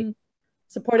 supporting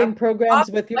programs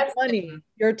with your money,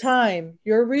 your time,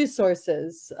 your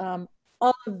resources.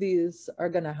 All of these are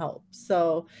going to help.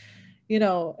 So, you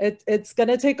know, it's going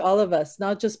to take all of us,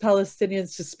 not just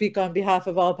Palestinians, to speak on behalf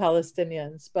of all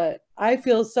Palestinians. But I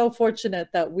feel so fortunate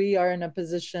that we are in a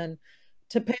position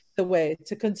to pave the way,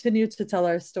 to continue to tell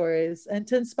our stories, and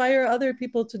to inspire other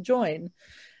people to join.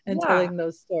 and Yeah. telling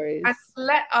those stories. And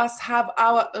let us have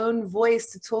our own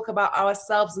voice to talk about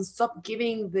ourselves, and stop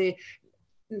giving the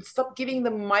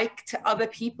mic to other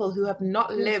people who have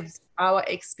not lived our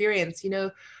experience. You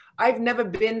know, I've never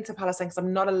been to Palestine because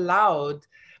I'm not allowed,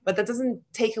 but that doesn't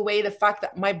take away the fact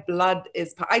that my blood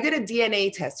is, I did a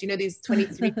DNA test, you know, these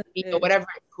 23 or whatever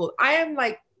it's called. I am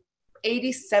like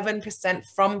 87%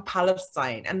 from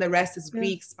Palestine, and the rest is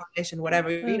Greek, Spanish, and whatever,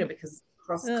 you know, because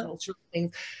cross-cultural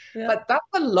things. But that's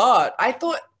a lot. I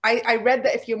thought, I read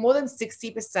that if you're more than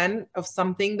 60% of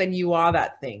something, then you are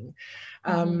that thing.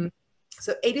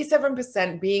 So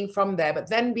 87% being from there, but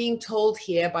then being told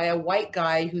here by a white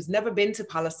guy who's never been to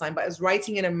Palestine, but is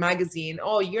writing in a magazine,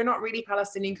 oh, you're not really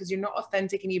Palestinian because you're not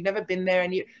authentic and you've never been there.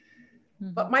 And you,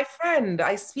 but my friend,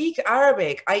 I speak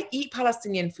Arabic, I eat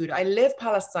Palestinian food, I live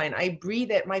Palestine, I breathe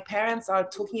it. My parents are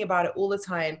talking about it all the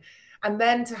time. And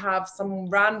then to have some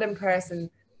random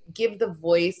person give the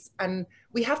voice, and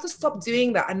we have to stop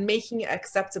doing that and making it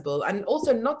acceptable, and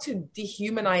also not to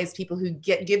dehumanize people who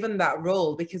get given that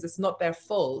role because it's not their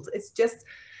fault. It's just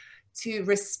to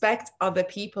respect other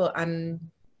people and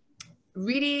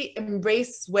really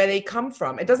embrace where they come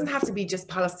from. It doesn't have to be just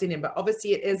Palestinian, but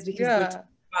obviously it is, because we're talking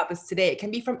about this today. It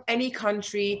can be from any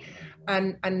country,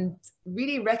 and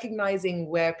really recognizing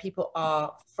where people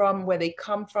are from, where they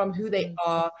come from, who they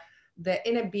are, their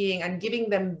inner being, and giving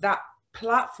them that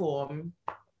platform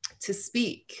to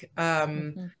speak.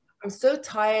 I'm so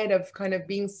tired of kind of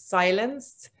being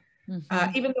silenced,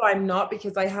 even though I'm not,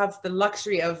 because I have the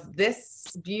luxury of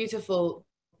this beautiful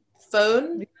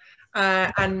phone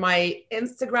and my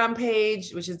Instagram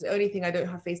page, which is the only thing. I don't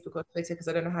have Facebook or Twitter because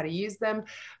I don't know how to use them,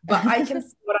 but I can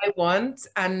see what I want.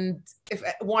 And if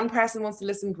one person wants to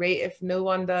listen, great. If no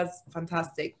one does,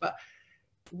 fantastic. But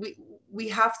we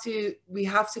have to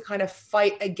kind of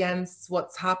fight against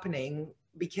what's happening,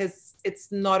 because it's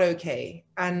not okay.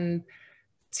 And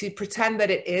to pretend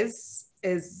that it is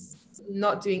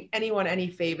not doing anyone any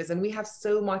favors. And we have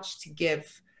so much to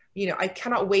give. You know, I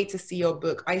cannot wait to see your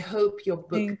book. I hope your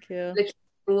book literally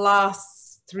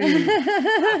blasts through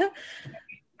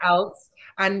else,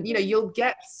 and you know, you'll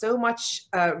get so much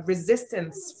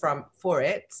resistance for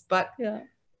it. But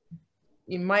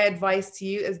my advice to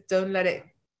you is, don't let it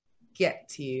get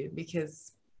to you,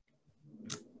 because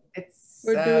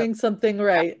we're doing something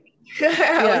right.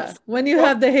 When you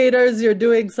have the haters, you're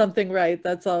doing something right.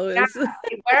 That's always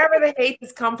wherever the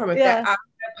haters come from. If they're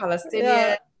African,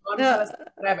 Palestinian, whatever,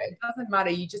 it doesn't matter.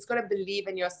 You just got to believe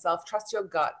in yourself, trust your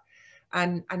gut,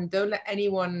 and don't let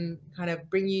anyone kind of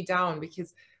bring you down,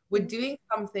 because we're doing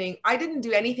something. I didn't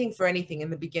do anything for anything in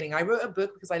the beginning. I wrote a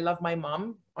book because I love my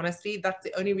mom. Honestly, that's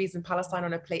the only reason Palestine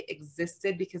on a Plate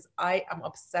existed, because I am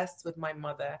obsessed with my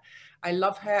mother. I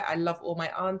love her. I love all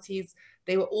my aunties.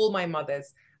 They were all my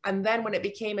mothers. And then when it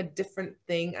became a different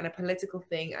thing and a political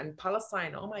thing, and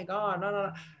Palestine, oh my God,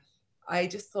 no. I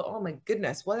just thought, oh my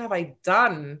goodness, what have I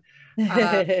done?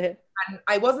 And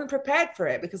I wasn't prepared for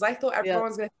it, because I thought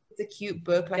everyone's going to think it's a cute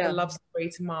book, like a love story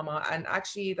to mama. And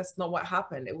actually, that's not what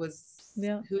happened. It was,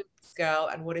 who's this girl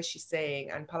and what is she saying?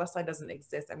 And Palestine doesn't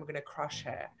exist, and we're going to crush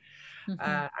her.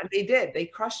 And they did. They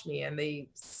crushed me, and they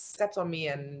stepped on me,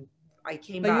 and I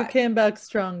came back. You came back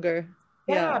stronger.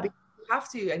 Because we have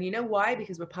to. And you know why?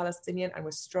 Because we're Palestinian, and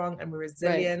we're strong, and we're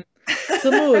resilient.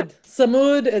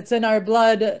 Samud, it's in our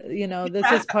blood. You know, this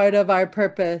is part of our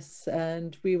purpose,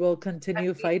 and we will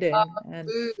continue fighting. And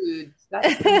food.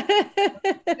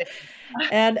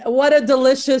 And what a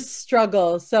delicious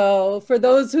struggle. So for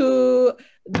those who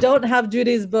don't have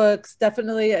Joudie's books,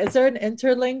 definitely, is there an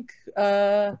interlink?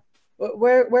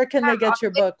 Where can they get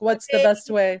your book? What's the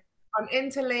best way? On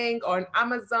Interlink or on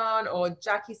Amazon or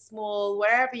Jackie Small,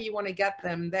 wherever you want to get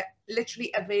them. They're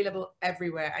literally available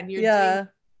everywhere. And you're doing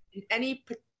in any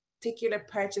particular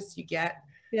purchase you get,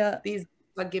 these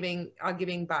are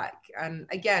giving back. And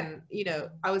again, you know,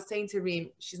 I was saying to Reem,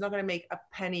 she's not going to make a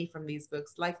penny from these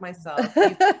books, like myself.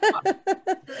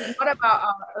 It's not about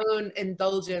our own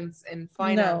indulgence in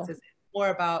finances. It's more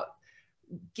about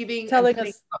giving and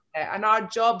putting up there. And our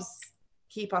jobs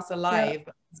keep us alive.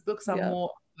 But these books are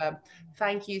more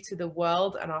thank you to the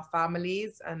world and our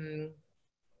families. And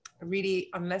really,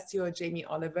 unless you're Jamie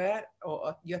Oliver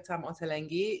or Yotam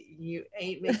Ottolenghi, you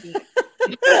ain't making it.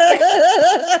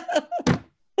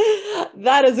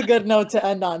 That is a good note to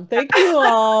end on. Thank you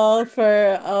all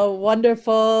for a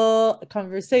wonderful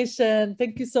conversation.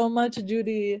 Thank you so much,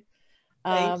 Joudie.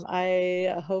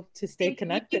 I hope to stay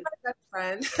connected. My best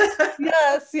friend.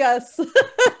 Yes.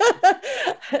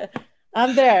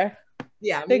 I'm there.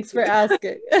 Yeah. Thanks for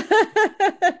asking.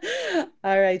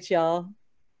 All right, y'all.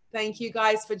 Thank you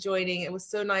guys for joining. It was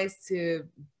so nice to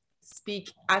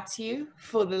speak at you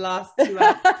for the last 2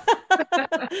 hours.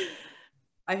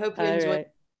 I hope you enjoyed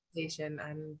the conversation,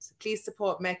 and please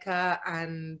support Mecca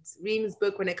and Reem's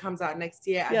book when it comes out next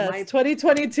year. Yes, and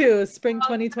 2022, spring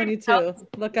 2022.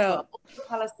 Look out. All the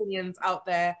Palestinians out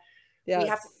there, yes. We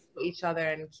have to support each other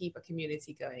and keep a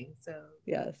community going. So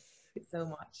yes, thank you so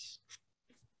much.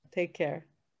 Take care.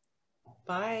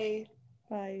 Bye.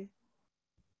 Bye.